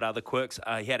also had other quirks.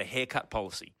 He had a haircut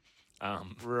policy. Right.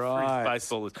 For his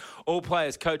baseballers. All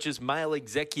players, coaches, male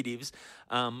executives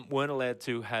weren't allowed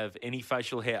to have any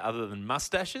facial hair other than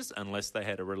mustaches unless they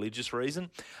had a religious reason.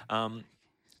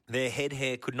 Their head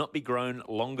hair could not be grown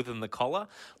longer than the collar.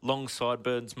 Long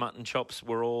sideburns, mutton chops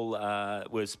were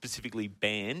specifically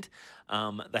banned.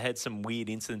 They had some weird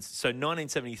incidents. So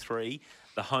 1973,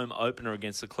 the home opener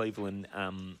against the Cleveland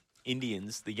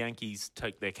Indians, the Yankees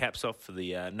take their caps off for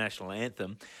the national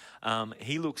anthem.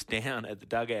 He looks down at the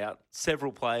dugout.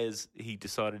 Several players, he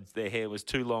decided their hair was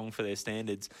too long for their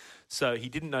standards. So he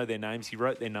didn't know their names. He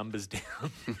wrote their numbers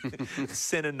down,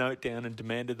 sent a note down and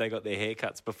demanded they got their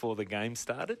haircuts before the game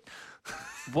started.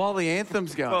 While the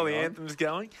anthem's going Anthem's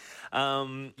going.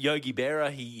 Yogi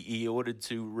Berra, he ordered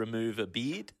to remove a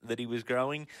beard that he was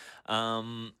growing.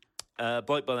 A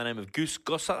bloke by the name of Goose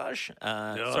Gossage.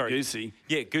 Goosey.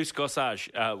 Yeah, Goose Gossage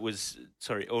was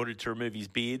ordered to remove his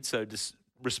beard, so just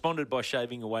responded by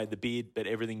shaving away the beard, but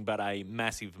everything but a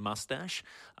massive mustache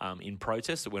in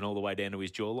protest. It went all the way down to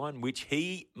his jawline, which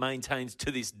he maintains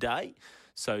to this day.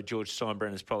 So George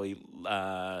Steinbrenner is probably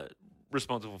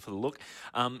responsible for the look.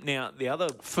 Now, the other...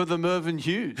 For the Mervyn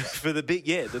Hughes. For the big,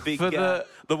 For the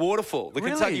waterfall, the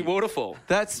Really? Kentucky waterfall.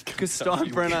 That's because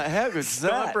Steinbrenner. How good is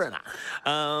that?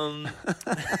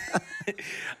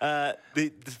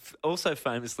 Also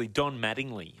famously, Don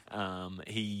Mattingly,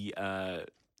 he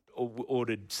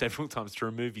ordered several times to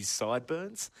remove his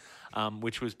sideburns,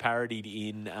 which was parodied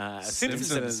in a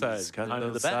Simpsons episode. Home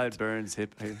of the Bat. Sideburns,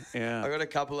 hip. Yeah. I got a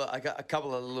couple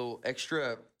of little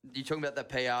extra. You talking about the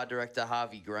PR director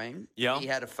Harvey Green? Yeah. He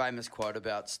had a famous quote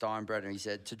about Steinbrenner. He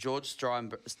said to George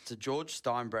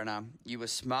Steinbrenner, "You were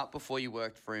smart before you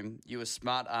worked for him. You were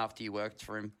smart after you worked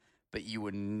for him, but you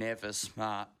were never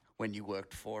smart when you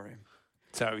worked for him."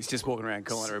 So he's just walking around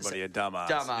calling everybody a dumbass.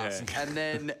 Dumbass. Yeah. And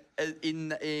then in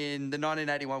the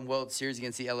 1981 World Series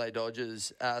against the LA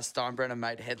Dodgers, Steinbrenner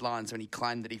made headlines when he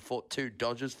claimed that he fought two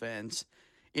Dodgers fans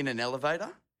in an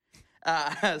elevator.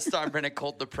 Steinbrenner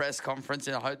called the press conference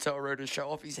in a hotel room to show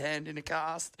off his hand in a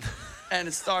cast. And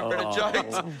Steinbrenner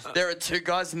joked, "There are two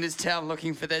guys in this town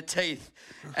looking for their teeth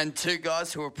and two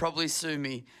guys who will probably sue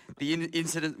me. The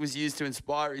incident was used to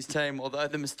inspire his team, although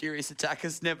the mysterious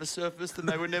attackers never surfaced and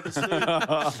they were never sued."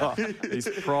 He's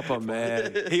proper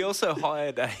mad. He also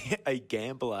hired a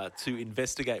gambler to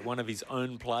investigate one of his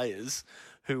own players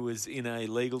who was in a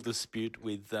legal dispute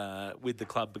with the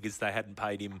club because they hadn't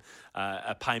paid him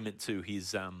a payment to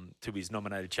his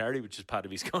nominated charity, which is part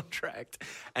of his contract,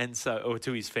 or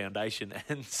to his foundation.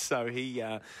 And so he,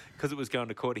 because it was going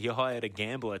to court, he hired a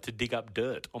gambler to dig up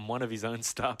dirt on one of his own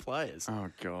star players. Oh,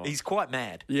 God. He's quite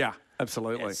mad. Yeah,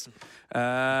 absolutely. Yes.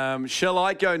 Shall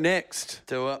I go next?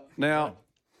 Do it. Now,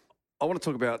 I want to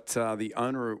talk about the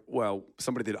owner,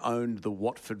 somebody that owned the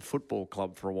Watford Football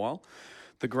Club for a while.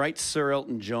 The great Sir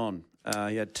Elton John.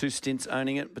 He had two stints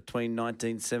owning it between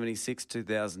 1976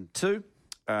 2002.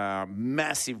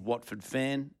 Massive Watford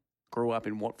fan. Grew up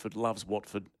in Watford, loves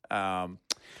Watford.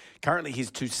 Currently,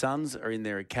 his two sons are in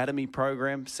their academy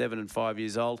program, 7 and 5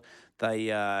 years old. He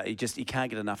can't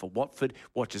get enough of Watford,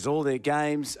 watches all their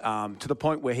games to the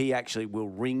point where he actually will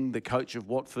ring the coach of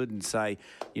Watford and say,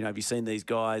 have you seen these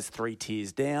guys 3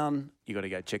 tiers down? You got to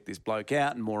go check this bloke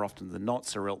out. And more often than not,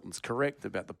 Sir Elton's correct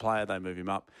about the player. They move him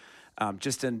up.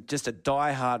 Just a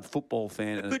diehard football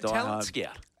fan. A good talent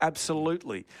scout.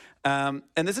 Absolutely. And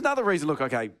there's another reason. Look,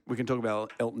 okay, we can talk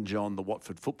about Elton John, the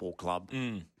Watford Football Club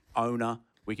owner.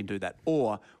 We can do that.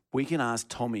 Or we can ask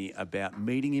Tommy about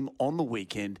meeting him on the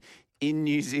weekend in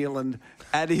New Zealand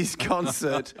at his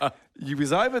concert. He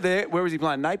was over there. Where was he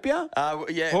playing? Napier?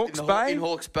 Hawke's Bay? In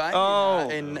Hawke's Bay. Oh.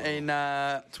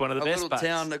 It's one of the a best little spots.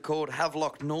 town called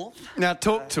Havelock North. Now,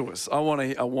 talk to us. I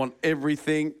want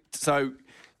everything. So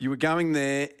you were going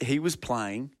there. He was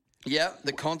playing. Yeah,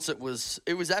 the concert was...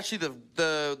 It was actually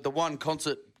the one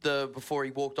concert before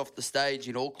he walked off the stage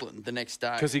in Auckland the next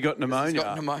day. Because he got pneumonia. He's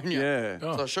got pneumonia.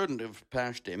 Yeah. So I shouldn't have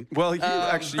passed him. Well,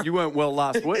 you weren't well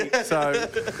last week. So,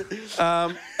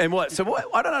 and what? So what?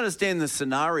 I don't understand the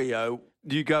scenario.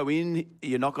 You go in,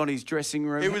 you knock on his dressing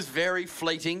room. It was very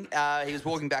fleeting. He was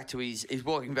walking back to his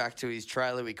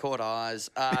trailer. We caught eyes.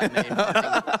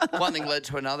 One thing led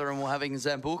to another, and we're having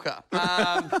Zambuca.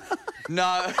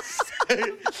 No. Okay,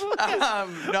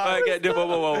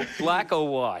 whoa. Black or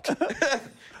white?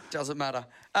 Doesn't matter.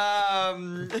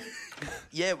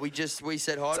 Yeah, we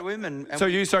said hi to him. And So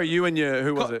you and your,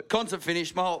 who was it? Concert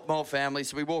finished, my whole family.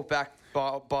 So we walked back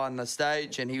by the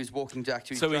stage and he was walking back to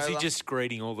his So is trailer. he just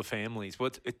greeting all the families?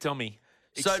 Tell me.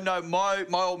 So no, my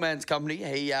old man's company,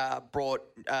 he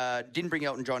didn't bring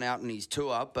Elton John out on his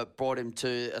tour, but brought him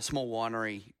to a small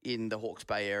winery in the Hawke's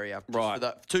Bay area. Right. For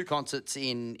the 2 concerts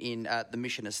in the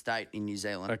Mission Estate in New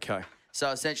Zealand. Okay. So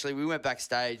essentially we went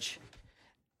backstage.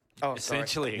 Oh,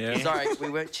 Essentially, sorry. yeah. Sorry,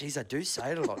 we went, geez, I do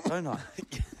say it a lot, don't I?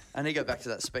 I need to go back to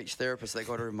that speech therapist that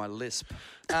got her in my lisp.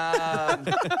 Get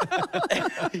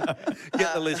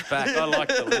the list back. I like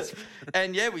the list.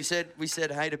 And yeah, we said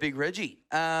hey to Big Reggie.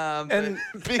 And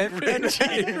Big Reggie.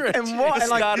 And what? The and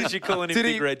like, starters, you're calling him did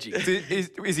Big he- Reggie.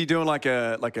 Is he doing like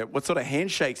a what sort of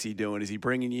handshakes he doing? Is he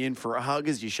bringing you in for a hug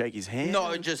as you shake his hand?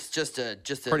 No, just a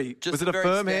Pretty- just was it a very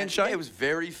firm handshake? Yeah, it was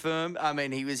very firm. I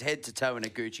mean, he was head to toe in a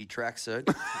Gucci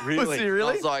tracksuit. Really? Was he I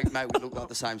really? was like, mate, we look like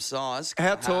the same size.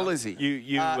 How tall is he?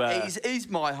 He's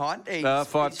my height. He's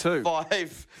 5'2".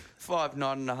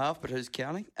 5'9.5", but who's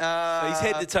counting? He's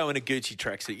head to toe in a Gucci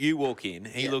tracksuit. You walk in,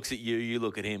 he looks at you, you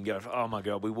look at him, go, oh my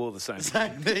God, we wore the same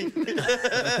thing. Same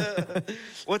thing.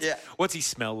 What's he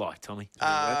smell like, Tommy?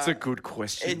 That's a good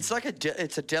question. It's like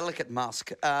it's a delicate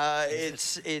musk.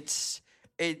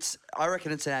 It's I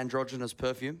reckon it's an androgynous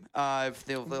perfume. I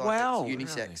feel like Wow. it's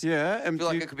unisex. Yeah, I and feel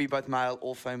like it could be both male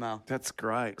or female. that's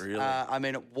great. Really? I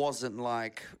mean, it wasn't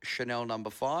like Chanel No.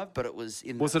 5, but it was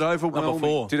in. Was it overwhelming? Number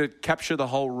 4. Did it capture the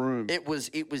whole room? It was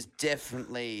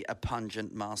definitely a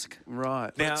pungent musk.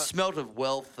 Right. It smelled of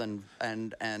wealth and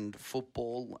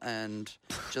football and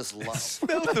just love.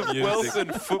 Smell of wealth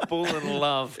and football and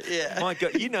love. Yeah. My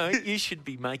God, you should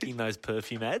be making those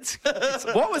perfume ads.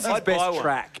 What was his I'd buy best one.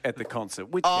 track at the concert?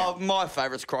 Which My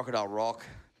favourite's Crocodile Rock.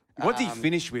 what did he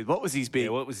finish with? What was his big? Yeah,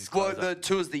 what was his Well, closer? the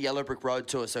tour's the Yellow Brick Road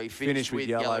tour, so he finished with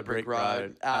Yellow Brick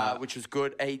Road, which was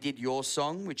good. He did Your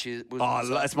Song, which was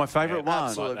that's my favourite one.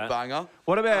 absolute Like that. banger.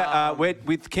 What about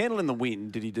with Candle in the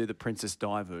Wind? Did he do the Princess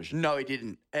Di version? No, he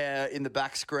didn't. In the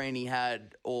back screen, he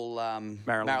had all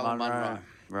Marilyn Monroe.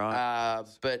 Right.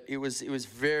 But it was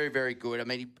very, very good. I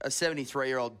mean, a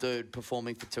 73-year-old dude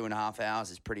performing for 2.5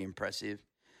 hours is pretty impressive.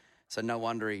 So no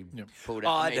wonder he pulled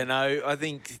out. I don't know. I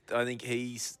think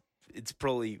it's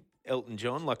probably Elton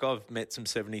John. Like, I've met some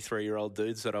 73-year-old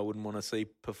dudes that I wouldn't want to see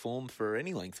perform for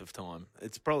any length of time.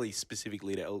 It's probably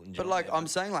specifically to Elton John. But like I'm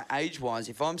saying, like age-wise,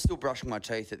 if I'm still brushing my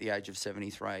teeth at the age of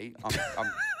 73, I'm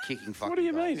kicking fucking. What do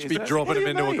you mean? goals. Is Be that- dropping what do him you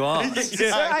into a mean? glass.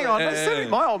 Hang on, Yeah.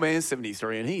 my old man's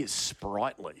 73 and he is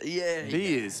sprightly. Yeah, he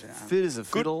yeah, is yeah. fit as a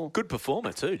fiddle. good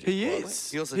performer too. Jim He Wiley.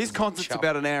 is. He also His doesn't concert's chop.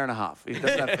 about an hour and a half. He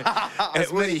doesn't have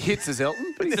as many hits as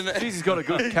Elton, but he's got a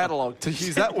good catalogue. To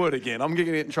use that word again, I'm going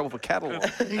to get in trouble for catalogue.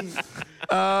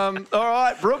 All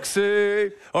right,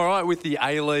 Brookesy. All right, with the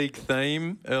A-League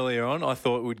theme earlier on, I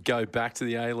thought we'd go back to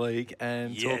the A-League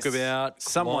and Yes. talk about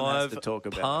Someone has Clive to talk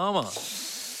about Palmer.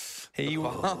 He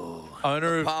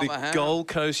owner of Palmer the Hound. Gold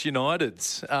Coast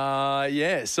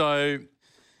Uniteds. So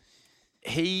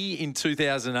he, in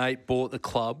 2008, bought the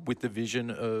club with the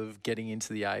vision of getting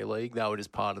into the A-League. They were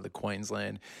just part of the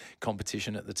Queensland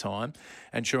competition at the time.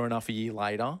 And sure enough, a year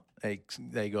later,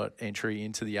 they got entry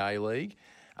into the A-League.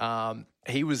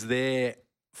 He was there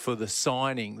for the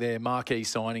signing, their marquee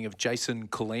signing of Jason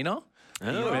Colina. You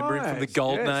remember him from the Nice,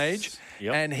 Golden yes. Age?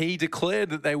 Yep. And he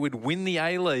declared that they would win the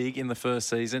A-League in the first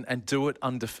season and do it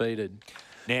undefeated.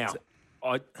 Now,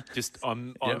 I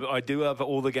do have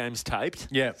all the games taped.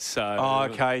 Yeah. So. Oh,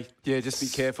 okay. Yeah, just be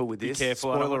careful with Be this.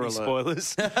 careful. I don't want any alert.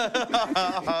 spoilers.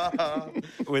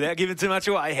 Without giving too much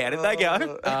away, how did they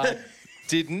go?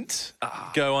 Didn't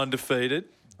go undefeated,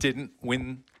 didn't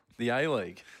win the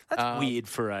A-League. That's weird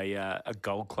for a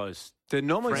Gold Coast. They're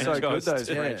normally so good, those to not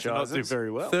do franchises. very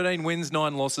well. 13 wins,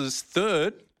 9 losses,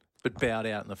 third, but bowed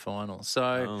out in the final.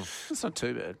 So That's not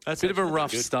too bad. That's a bit of a actually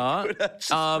rough good. start.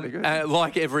 pretty good.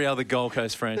 Like every other Gold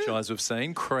Coast franchise we've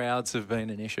seen, crowds have been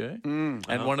an issue.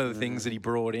 And one of the things that he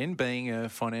brought in, being a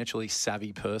financially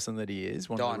savvy person that he is,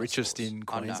 one of the richest in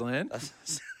I know. Queensland,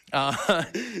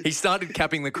 he started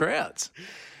capping the crowds.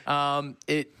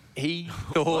 He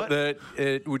thought that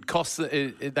it would cost. They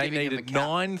Giving them a needed cap.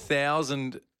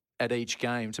 9,000 at each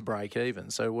game to break even.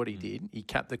 So what he did, he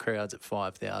capped the crowds at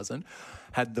 5,000,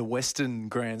 had the Western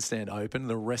Grandstand open.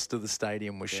 The rest of the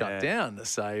stadium was shut down to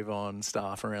save on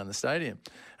staff around the stadium.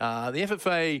 The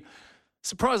FFA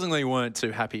surprisingly weren't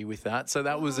too happy with that. So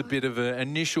that was a bit of an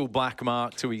initial black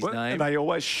mark to his name. They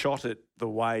always shot it the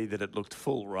way that it looked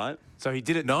full, right? So he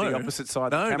did it No. to the opposite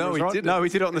side. No, of the no, cameras, he right? didn't. No, he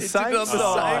did it on the He same did it on the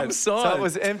side. same side. So it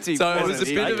was empty. So it wasn't was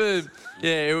a bit of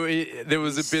a, there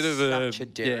was a bit of a, Such a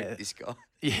Derek, this guy.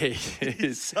 Yeah, he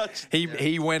is.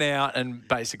 He went out and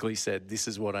basically said, "This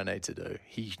is what I need to do."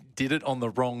 He did it on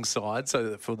the wrong side, so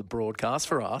that for the broadcast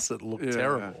for us, it looked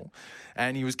terrible.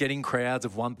 And he was getting crowds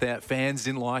of 1,000. Fans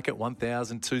didn't like it,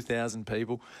 1,000, 2,000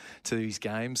 people to his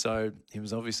game. So he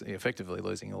was obviously effectively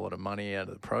losing a lot of money out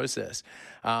of the process.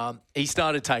 He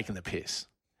started taking the piss.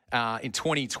 In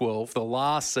 2012, the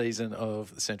last season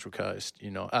of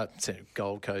the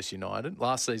Gold Coast United,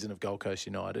 last season of Gold Coast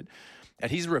United, at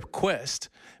his request,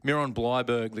 Miron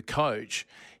Bleiberg, the coach,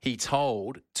 he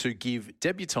told to give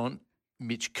debutant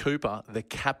Mitch Cooper the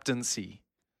captaincy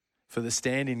for the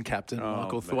stand-in captain,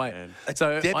 Michael Thwaite.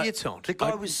 So Debutant. The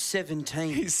guy was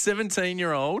 17. He's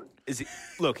 17-year-old. Is it?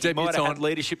 Look, he might have had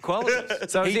leadership qualities.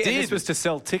 So He did. This was to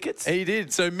sell tickets? He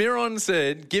did. So Miron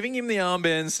said, giving him the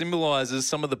armband symbolises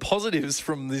some of the positives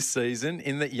from this season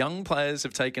in that young players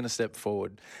have taken a step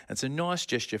forward. It's a nice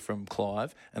gesture from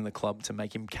Clive and the club to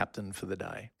make him captain for the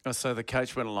day. Oh, so the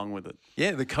coach went along with it.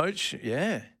 Yeah, the coach,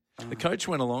 The coach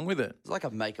went along with it. It's like a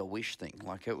Make-A-Wish thing.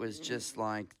 Like, it was just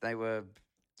like they were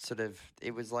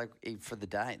it was like for the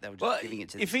day. They were just giving it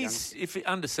to if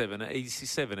under 7, he's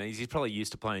 17, he's probably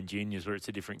used to playing juniors where it's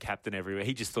a different captain everywhere.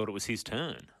 He just thought it was his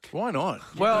turn. Why not?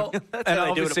 Well, That's and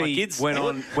how they do it at my obviously kids' went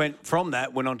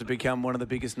on to become one of the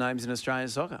biggest names in Australian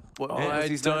soccer. What was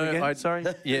his name again? Sorry?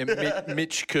 Yeah,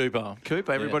 Mitch Cooper.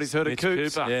 Cooper. Everybody's heard of Mitch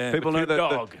Coops. Cooper. Yeah. People The know Coop that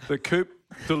dog. the Coop,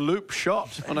 the loop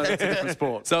shot. I know that's a different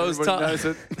sport. So it was Everybody tough. knows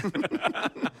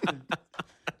it.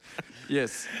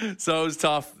 Yes. So it was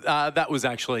tough. That was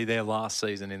actually their last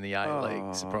season in the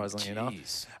A-League, surprisingly enough.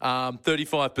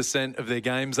 35% of their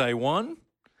games they won,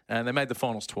 and they made the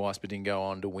finals twice but didn't go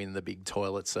on to win the big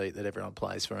toilet seat that everyone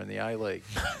plays for in the A-League.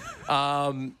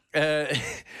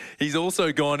 He's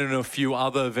also gone in a few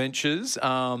other ventures.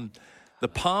 The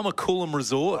Palmer Coolum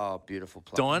Resort. Oh, beautiful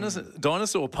place.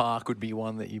 Dinosaur Park would be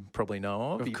one that you probably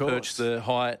know of. He course. purchased the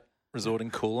Hyatt Resort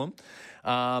in Coolum.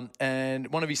 And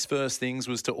one of his first things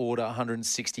was to order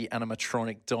 160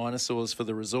 animatronic dinosaurs for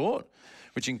the resort,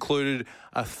 which included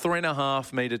a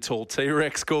 3.5 metre tall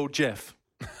T-Rex called Jeff.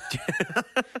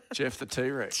 Jeff the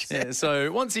T-Rex. Yeah,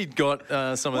 so once he'd got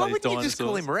some Why of these wouldn't you dinosaurs... just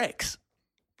call him Rex?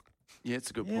 Yeah,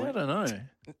 it's a good Yeah, I point. don't know.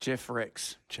 Jeff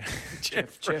Rex.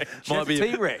 Jeff Rex. Might be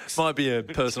T-Rex. Might be a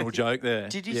personal joke there.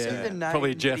 Did you Yeah. see the name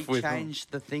Probably that Jeff he with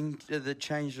changed that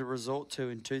changed the resort to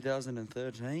in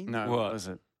 2013? No, What? what was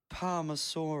it?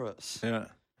 Palmasaurus. Yeah.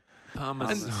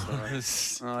 Palmer's.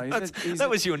 Oh, That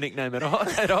was your nickname at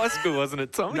high school, wasn't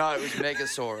it, Tommy? No, it was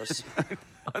Megasaurus.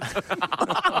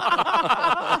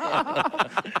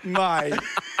 Mate.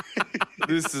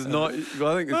 This is not. I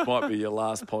think this might be your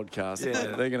last podcast.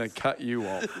 Yeah. They're going to cut you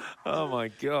off. Oh, my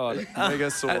God.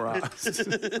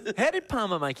 Megasaurus. How did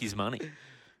Palmer make his money?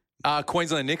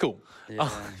 Queensland Nickel. Yeah.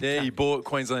 Yeah, he bought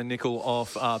Queensland Nickel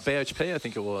off BHP, I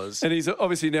think it was. And he's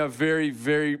obviously now a very,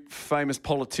 very famous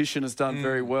politician, has done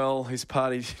very well. His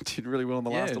party did really well in the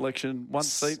last election. One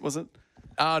seat, was it?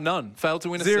 None. Failed to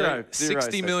win a Zero. seat. Zero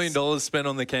 $60 million spent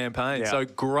on the campaign. Yeah. So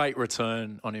great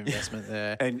return on investment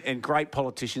there. And great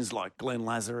politicians like Glenn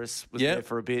Lazarus was Yeah. there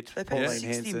for a bit. They paid Pauline 60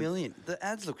 Hanson. million. The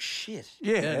ads look shit.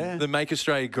 Yeah. The Make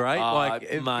Australia Great.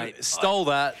 Mate, stole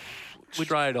that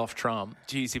straight off Trump.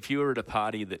 Geez, if you were at a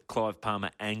party that Clive Palmer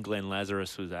and Glenn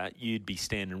Lazarus was at, you'd be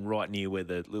standing right near where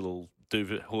the little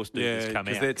horse doovers Yeah, come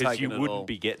 'cause out they're because you taking it wouldn't all.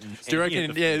 be getting. Do you any reckon,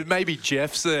 of the yeah, food. maybe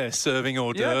Jeff's there serving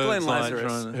hors You know d'oeuvres? Glenn like, Lazarus,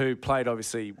 trying to- who played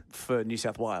obviously for New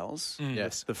South Wales.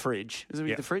 Yes. The Fridge. Is it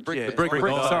Yeah. the Fridge? Brick yeah. with Brick with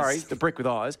eyes. Sorry, the Brick with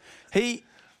Eyes. He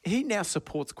now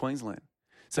supports Queensland.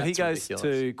 So he That's goes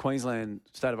ridiculous. to Queensland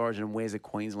State of Origin and wears a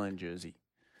Queensland jersey.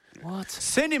 What?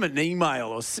 Send him an email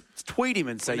or tweet him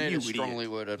and say, Need you a strongly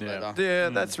idiot. worded Yeah. letter. Yeah,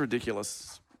 that's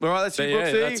ridiculous. All right, that's you, Yeah,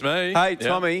 Brooksy. that's me. Hey, Yeah.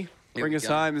 Tommy, Here bring we us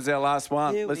go. home. This is our last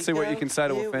one. Here Let's we see what go, you can say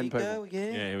to here offend we people. go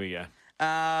again. Yeah, here we go.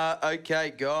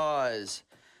 Okay, guys.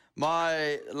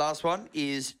 My last one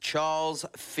is Charles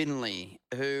Finley,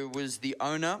 who was the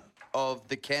owner of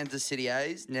the Kansas City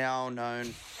A's, now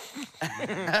known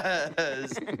as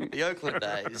the Oakland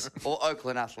A's, or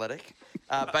Oakland Athletic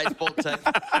baseball team.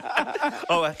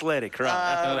 Oh, athletic, right.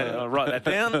 Athletic. I'll write that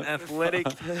down. Athletic,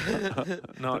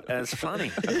 not as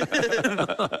funny.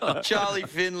 Charlie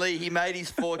Finley, he made his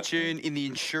fortune in the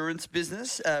insurance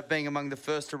business, being among the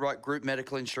first to write group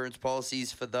medical insurance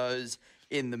policies for those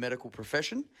in the medical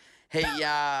profession. He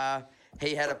had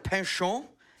a penchant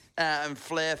and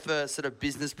flair for sort of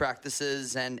business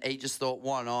practices, and he just thought,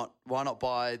 why not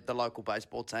buy the local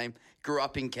baseball team? Grew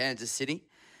up in Kansas City,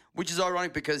 which is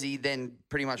ironic because he then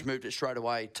pretty much moved it straight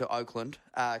away to Oakland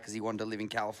because he wanted to live in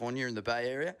California in the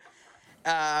Bay Area.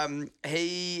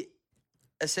 He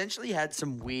essentially had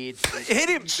some weird. Hit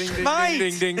him,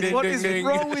 mate. What is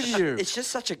wrong with you? It's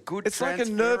just such a good. It's like a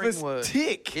transferring nervous word.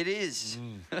 tick. It is.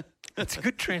 It's a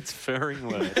good transferring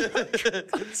word.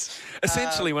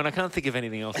 Essentially, when I can't think of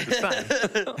anything else to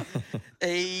say.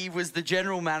 He was the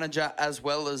general manager as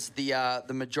well as the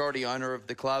majority owner of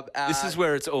the club. This is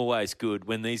where it's always good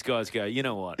when these guys go, you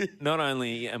know what? Not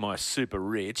only am I super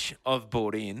rich, I've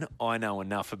bought in, I know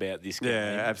enough about this game.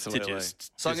 Yeah, absolutely. To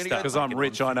just So I'm gonna go- Because I'm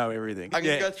rich, I know everything. I'm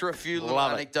going to go through a few little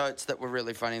Love it. anecdotes that were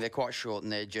really funny. They're quite short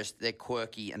and they're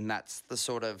quirky, and that's the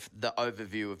sort of the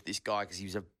overview of this guy because he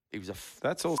was a.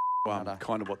 That's all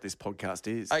kind of what this podcast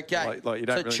is. Okay. Like you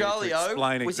don't So really Charlie need to O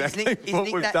explain was his exactly nick- his what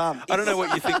nickname- we've done. I don't know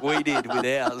what you think we did with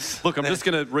ours. Look, I'm just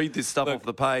going to read this stuff off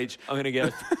the page. I'm going to go.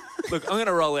 Look, I'm going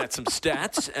to roll out some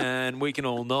stats, and we can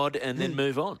all nod and then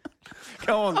move on.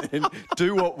 Go on then.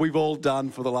 Do what we've all done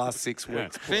for the last 6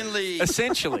 weeks. Finley.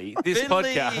 Essentially, this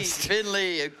podcast.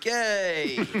 Finley,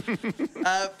 okay.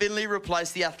 Finley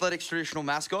replaced the Athletics' traditional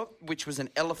mascot, which was an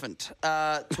elephant,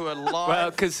 to a live.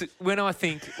 Well, because when I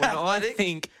think Athletic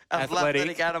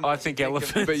athletic, animals, I you think think of-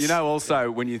 elephants. But you know, also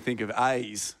when you think of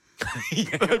A's, they've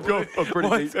got a pretty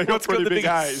What's big, got the big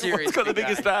biggest- A's. Serious What's got the big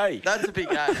biggest A. A? That's a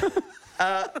big A.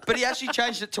 But he actually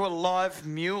changed it to a live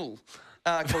mule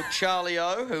called Charlie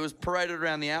O, who was paraded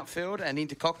around the outfield and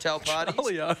into cocktail parties.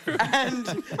 Charlie-O. And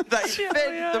they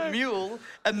fed the mule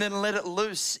and then let it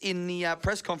loose in the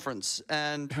press conference.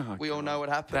 And we all know what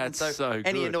happened. That's And so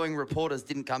any good. annoying reporters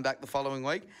didn't come back the following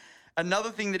week.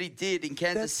 Another thing that he did in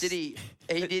Kansas City,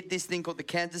 he did this thing called the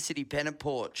Kansas City Pennant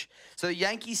Porch. So the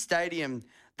Yankee Stadium,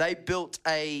 they built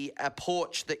a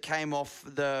porch that came off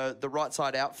the right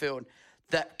side outfield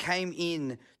that came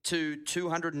in to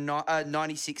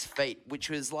 296 feet, which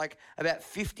was like about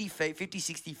 50,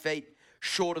 60 feet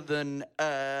shorter than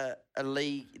the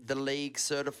league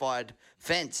certified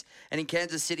fence. And in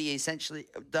Kansas City, he essentially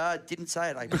didn't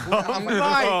say it. I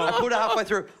pulled it halfway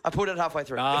through.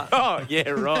 Oh, yeah,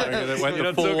 right. It went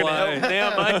You're the not full talking way. to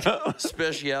help now, mate.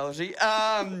 Speciality.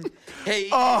 He.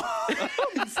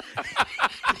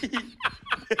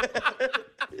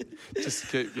 Just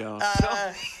keep going.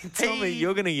 Tell me,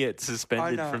 you're going to get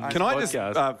suspended I know, from I this Can I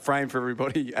podcast. just frame for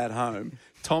everybody at home?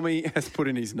 Tommy has put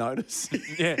in his notice.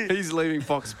 Yeah. He's leaving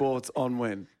Fox Sports on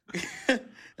when?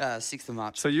 6th of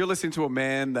March. So you're listening to a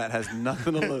man that has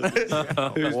nothing to lose.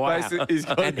 Who's Wow. basically, he's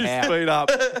got And his how. feet up.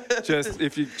 Just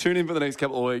if you tune in for the next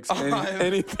couple of weeks,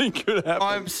 anything could happen.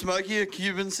 I'm smoking a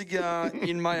Cuban cigar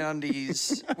in my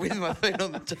undies with my feet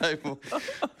on the table.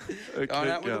 Going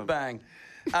out with a bang.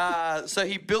 So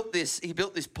he built this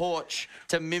porch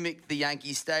to mimic the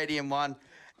Yankee Stadium one.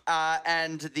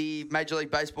 And the Major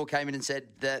League Baseball came in and said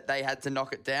that they had to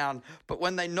knock it down. But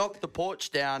when they knocked the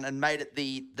porch down and made it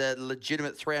the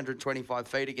legitimate 325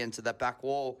 feet again to that back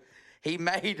wall, he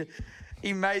made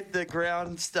the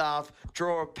ground staff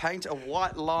paint a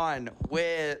white line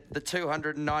where the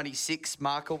 296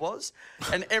 marker was.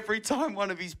 And every time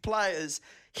one of his players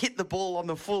hit the ball on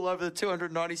the full over the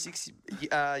 296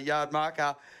 yard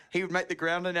marker, he would make the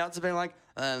ground announcer being like,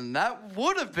 and that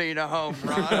would have been a home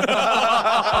run.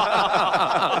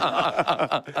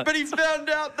 But he found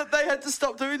out that they had to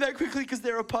stop doing that quickly because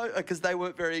they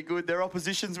weren't very good. Their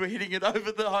oppositions were hitting it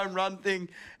over the home run thing,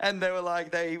 and they were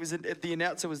like, the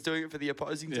announcer was doing it for the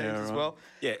opposing teams as well.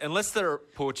 Yeah, unless the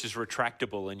porch is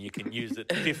retractable and you can use it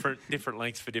different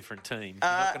lengths for different teams.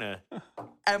 You're not going to...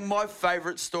 And my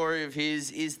favourite story of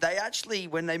his is they actually,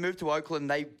 when they moved to Oakland,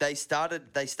 they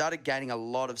started gaining a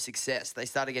lot of success. They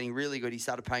started getting really good. He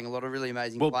started paying a lot of really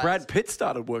amazing players. Brad Pitt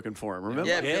started working for him, remember?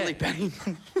 Yeah, Billy Bean.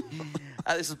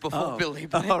 This was before Billy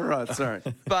Bean. Oh, right, sorry.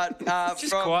 But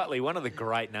Just quietly, one of the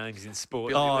great names in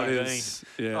sport. Oh, Billy it Bean. is.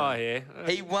 Yeah. Oh, yeah.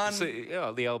 He won-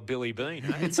 the old Billy Bean.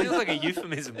 It sounds like a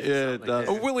euphemism. for Yeah, it something. does.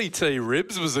 Oh, Willie T.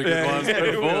 Ribs was a good Yeah, one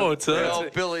yeah, before, too. the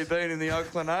old Billy Bean in the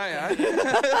Oakland A,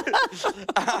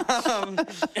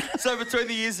 So between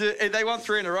the years, they won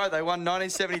 3 in a row. They won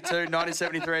 1972,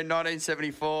 1973, and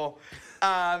 1974.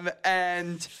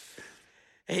 And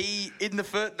in the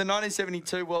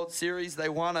 1972 World Series, they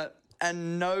won it,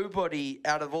 and nobody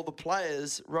out of all the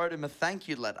players wrote him a thank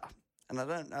you letter. And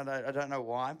I don't know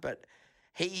why, but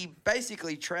he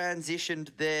basically transitioned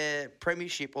their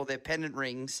premiership or their pennant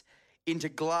rings into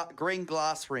green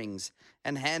glass rings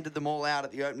and handed them all out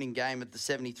at the opening game of the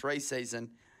 73 season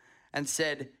and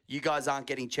said, you guys aren't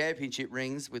getting championship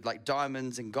rings with like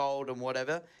diamonds and gold and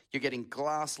whatever. You're getting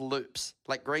glass loops,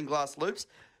 like green glass loops,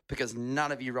 because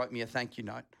none of you wrote me a thank you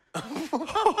note.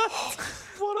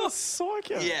 What a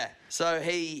psycho. Yeah. So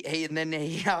he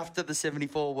after the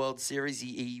 74 World Series,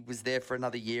 he was there for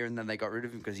another year, and then they got rid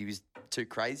of him because he was too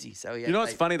crazy. So You know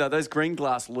what's funny, though? Those green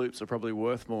glass loops are probably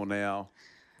worth more now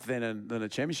than a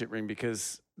championship ring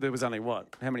because there was only, how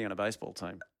many on a baseball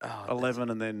team?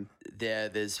 11 and then... Yeah,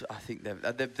 I think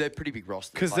they're pretty big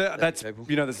rosters. Because that's,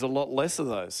 there's a lot less of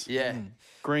those. Yeah.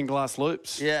 Green glass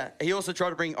loops. Yeah. He also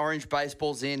tried to bring orange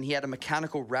baseballs in. He had a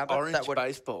mechanical rabbit that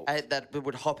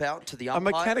would hop out to the A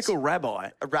umpires. mechanical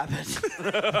rabbi. A rabbit.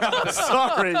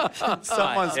 Sorry.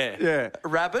 Someone's... A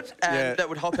rabbit that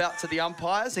would hop out to the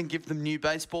umpires and give them new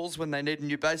baseballs when they needed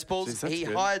new baseballs. Jeez, that's he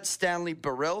good. hired Stanley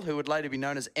Burrell, who would later be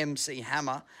known as MC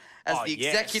Hammer, as the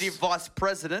executive vice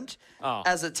president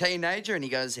as a teenager, and he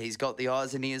goes, he's got the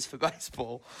eyes and ears for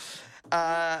baseball.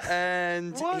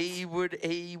 And he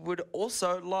would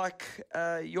also, like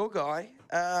your guy,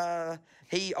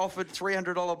 he offered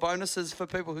 $300 bonuses for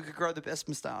people who could grow the best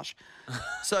moustache.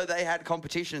 So they had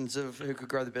competitions of who could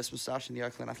grow the best moustache in the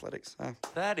Oakland Athletics. So.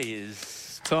 That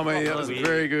is... Tommy, that was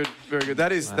very good. Very good.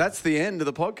 That's the end of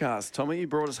the podcast. Tommy, you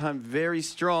brought us home very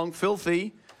strong.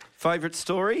 Filthy. Favourite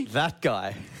story? That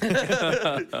guy.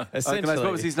 Essentially.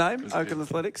 What was his name? Oakland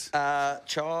Athletics?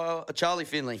 Charlie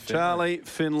Finley. Charlie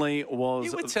Finley was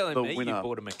You were telling the me winner. you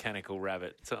bought a mechanical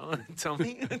rabbit,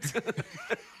 Tommy.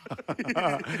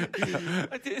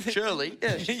 Shirley.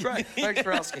 Yeah, she's great. Thanks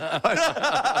for asking.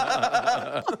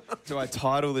 Do I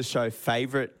title the show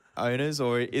Favourite Owners,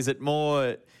 or is it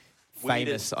more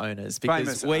famous owners?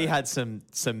 Because we had some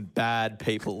bad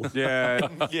people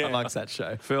amongst that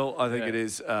show. Phil, I think it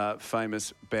is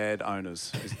famous bad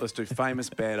owners. Let's do famous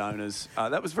bad owners.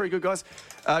 That was very good, guys.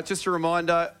 Just a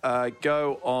reminder,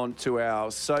 go on to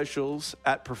our socials,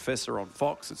 @Professor on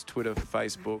Fox. It's Twitter,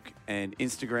 Facebook and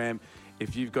Instagram.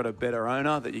 If you've got a better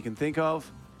owner that you can think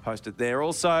of, post it there.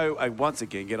 Also, once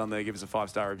again, get on there, give us a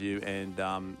 5-star review and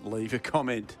leave a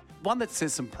comment. One that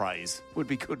says some praise would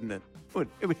be good, wouldn't it?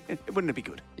 Wouldn't it be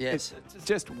good? Yes. It's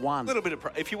just one. A little bit of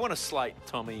praise. If you want to slate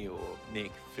Tommy or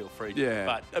Nick, feel free to. Yeah.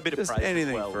 But a bit just of praise anything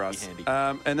as well for would us. be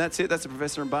handy. And that's it. That's the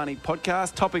Professor and Barney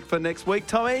podcast. Topic for next week,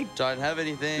 Tommy? Don't have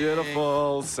anything.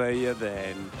 Beautiful. See you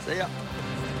then. See ya.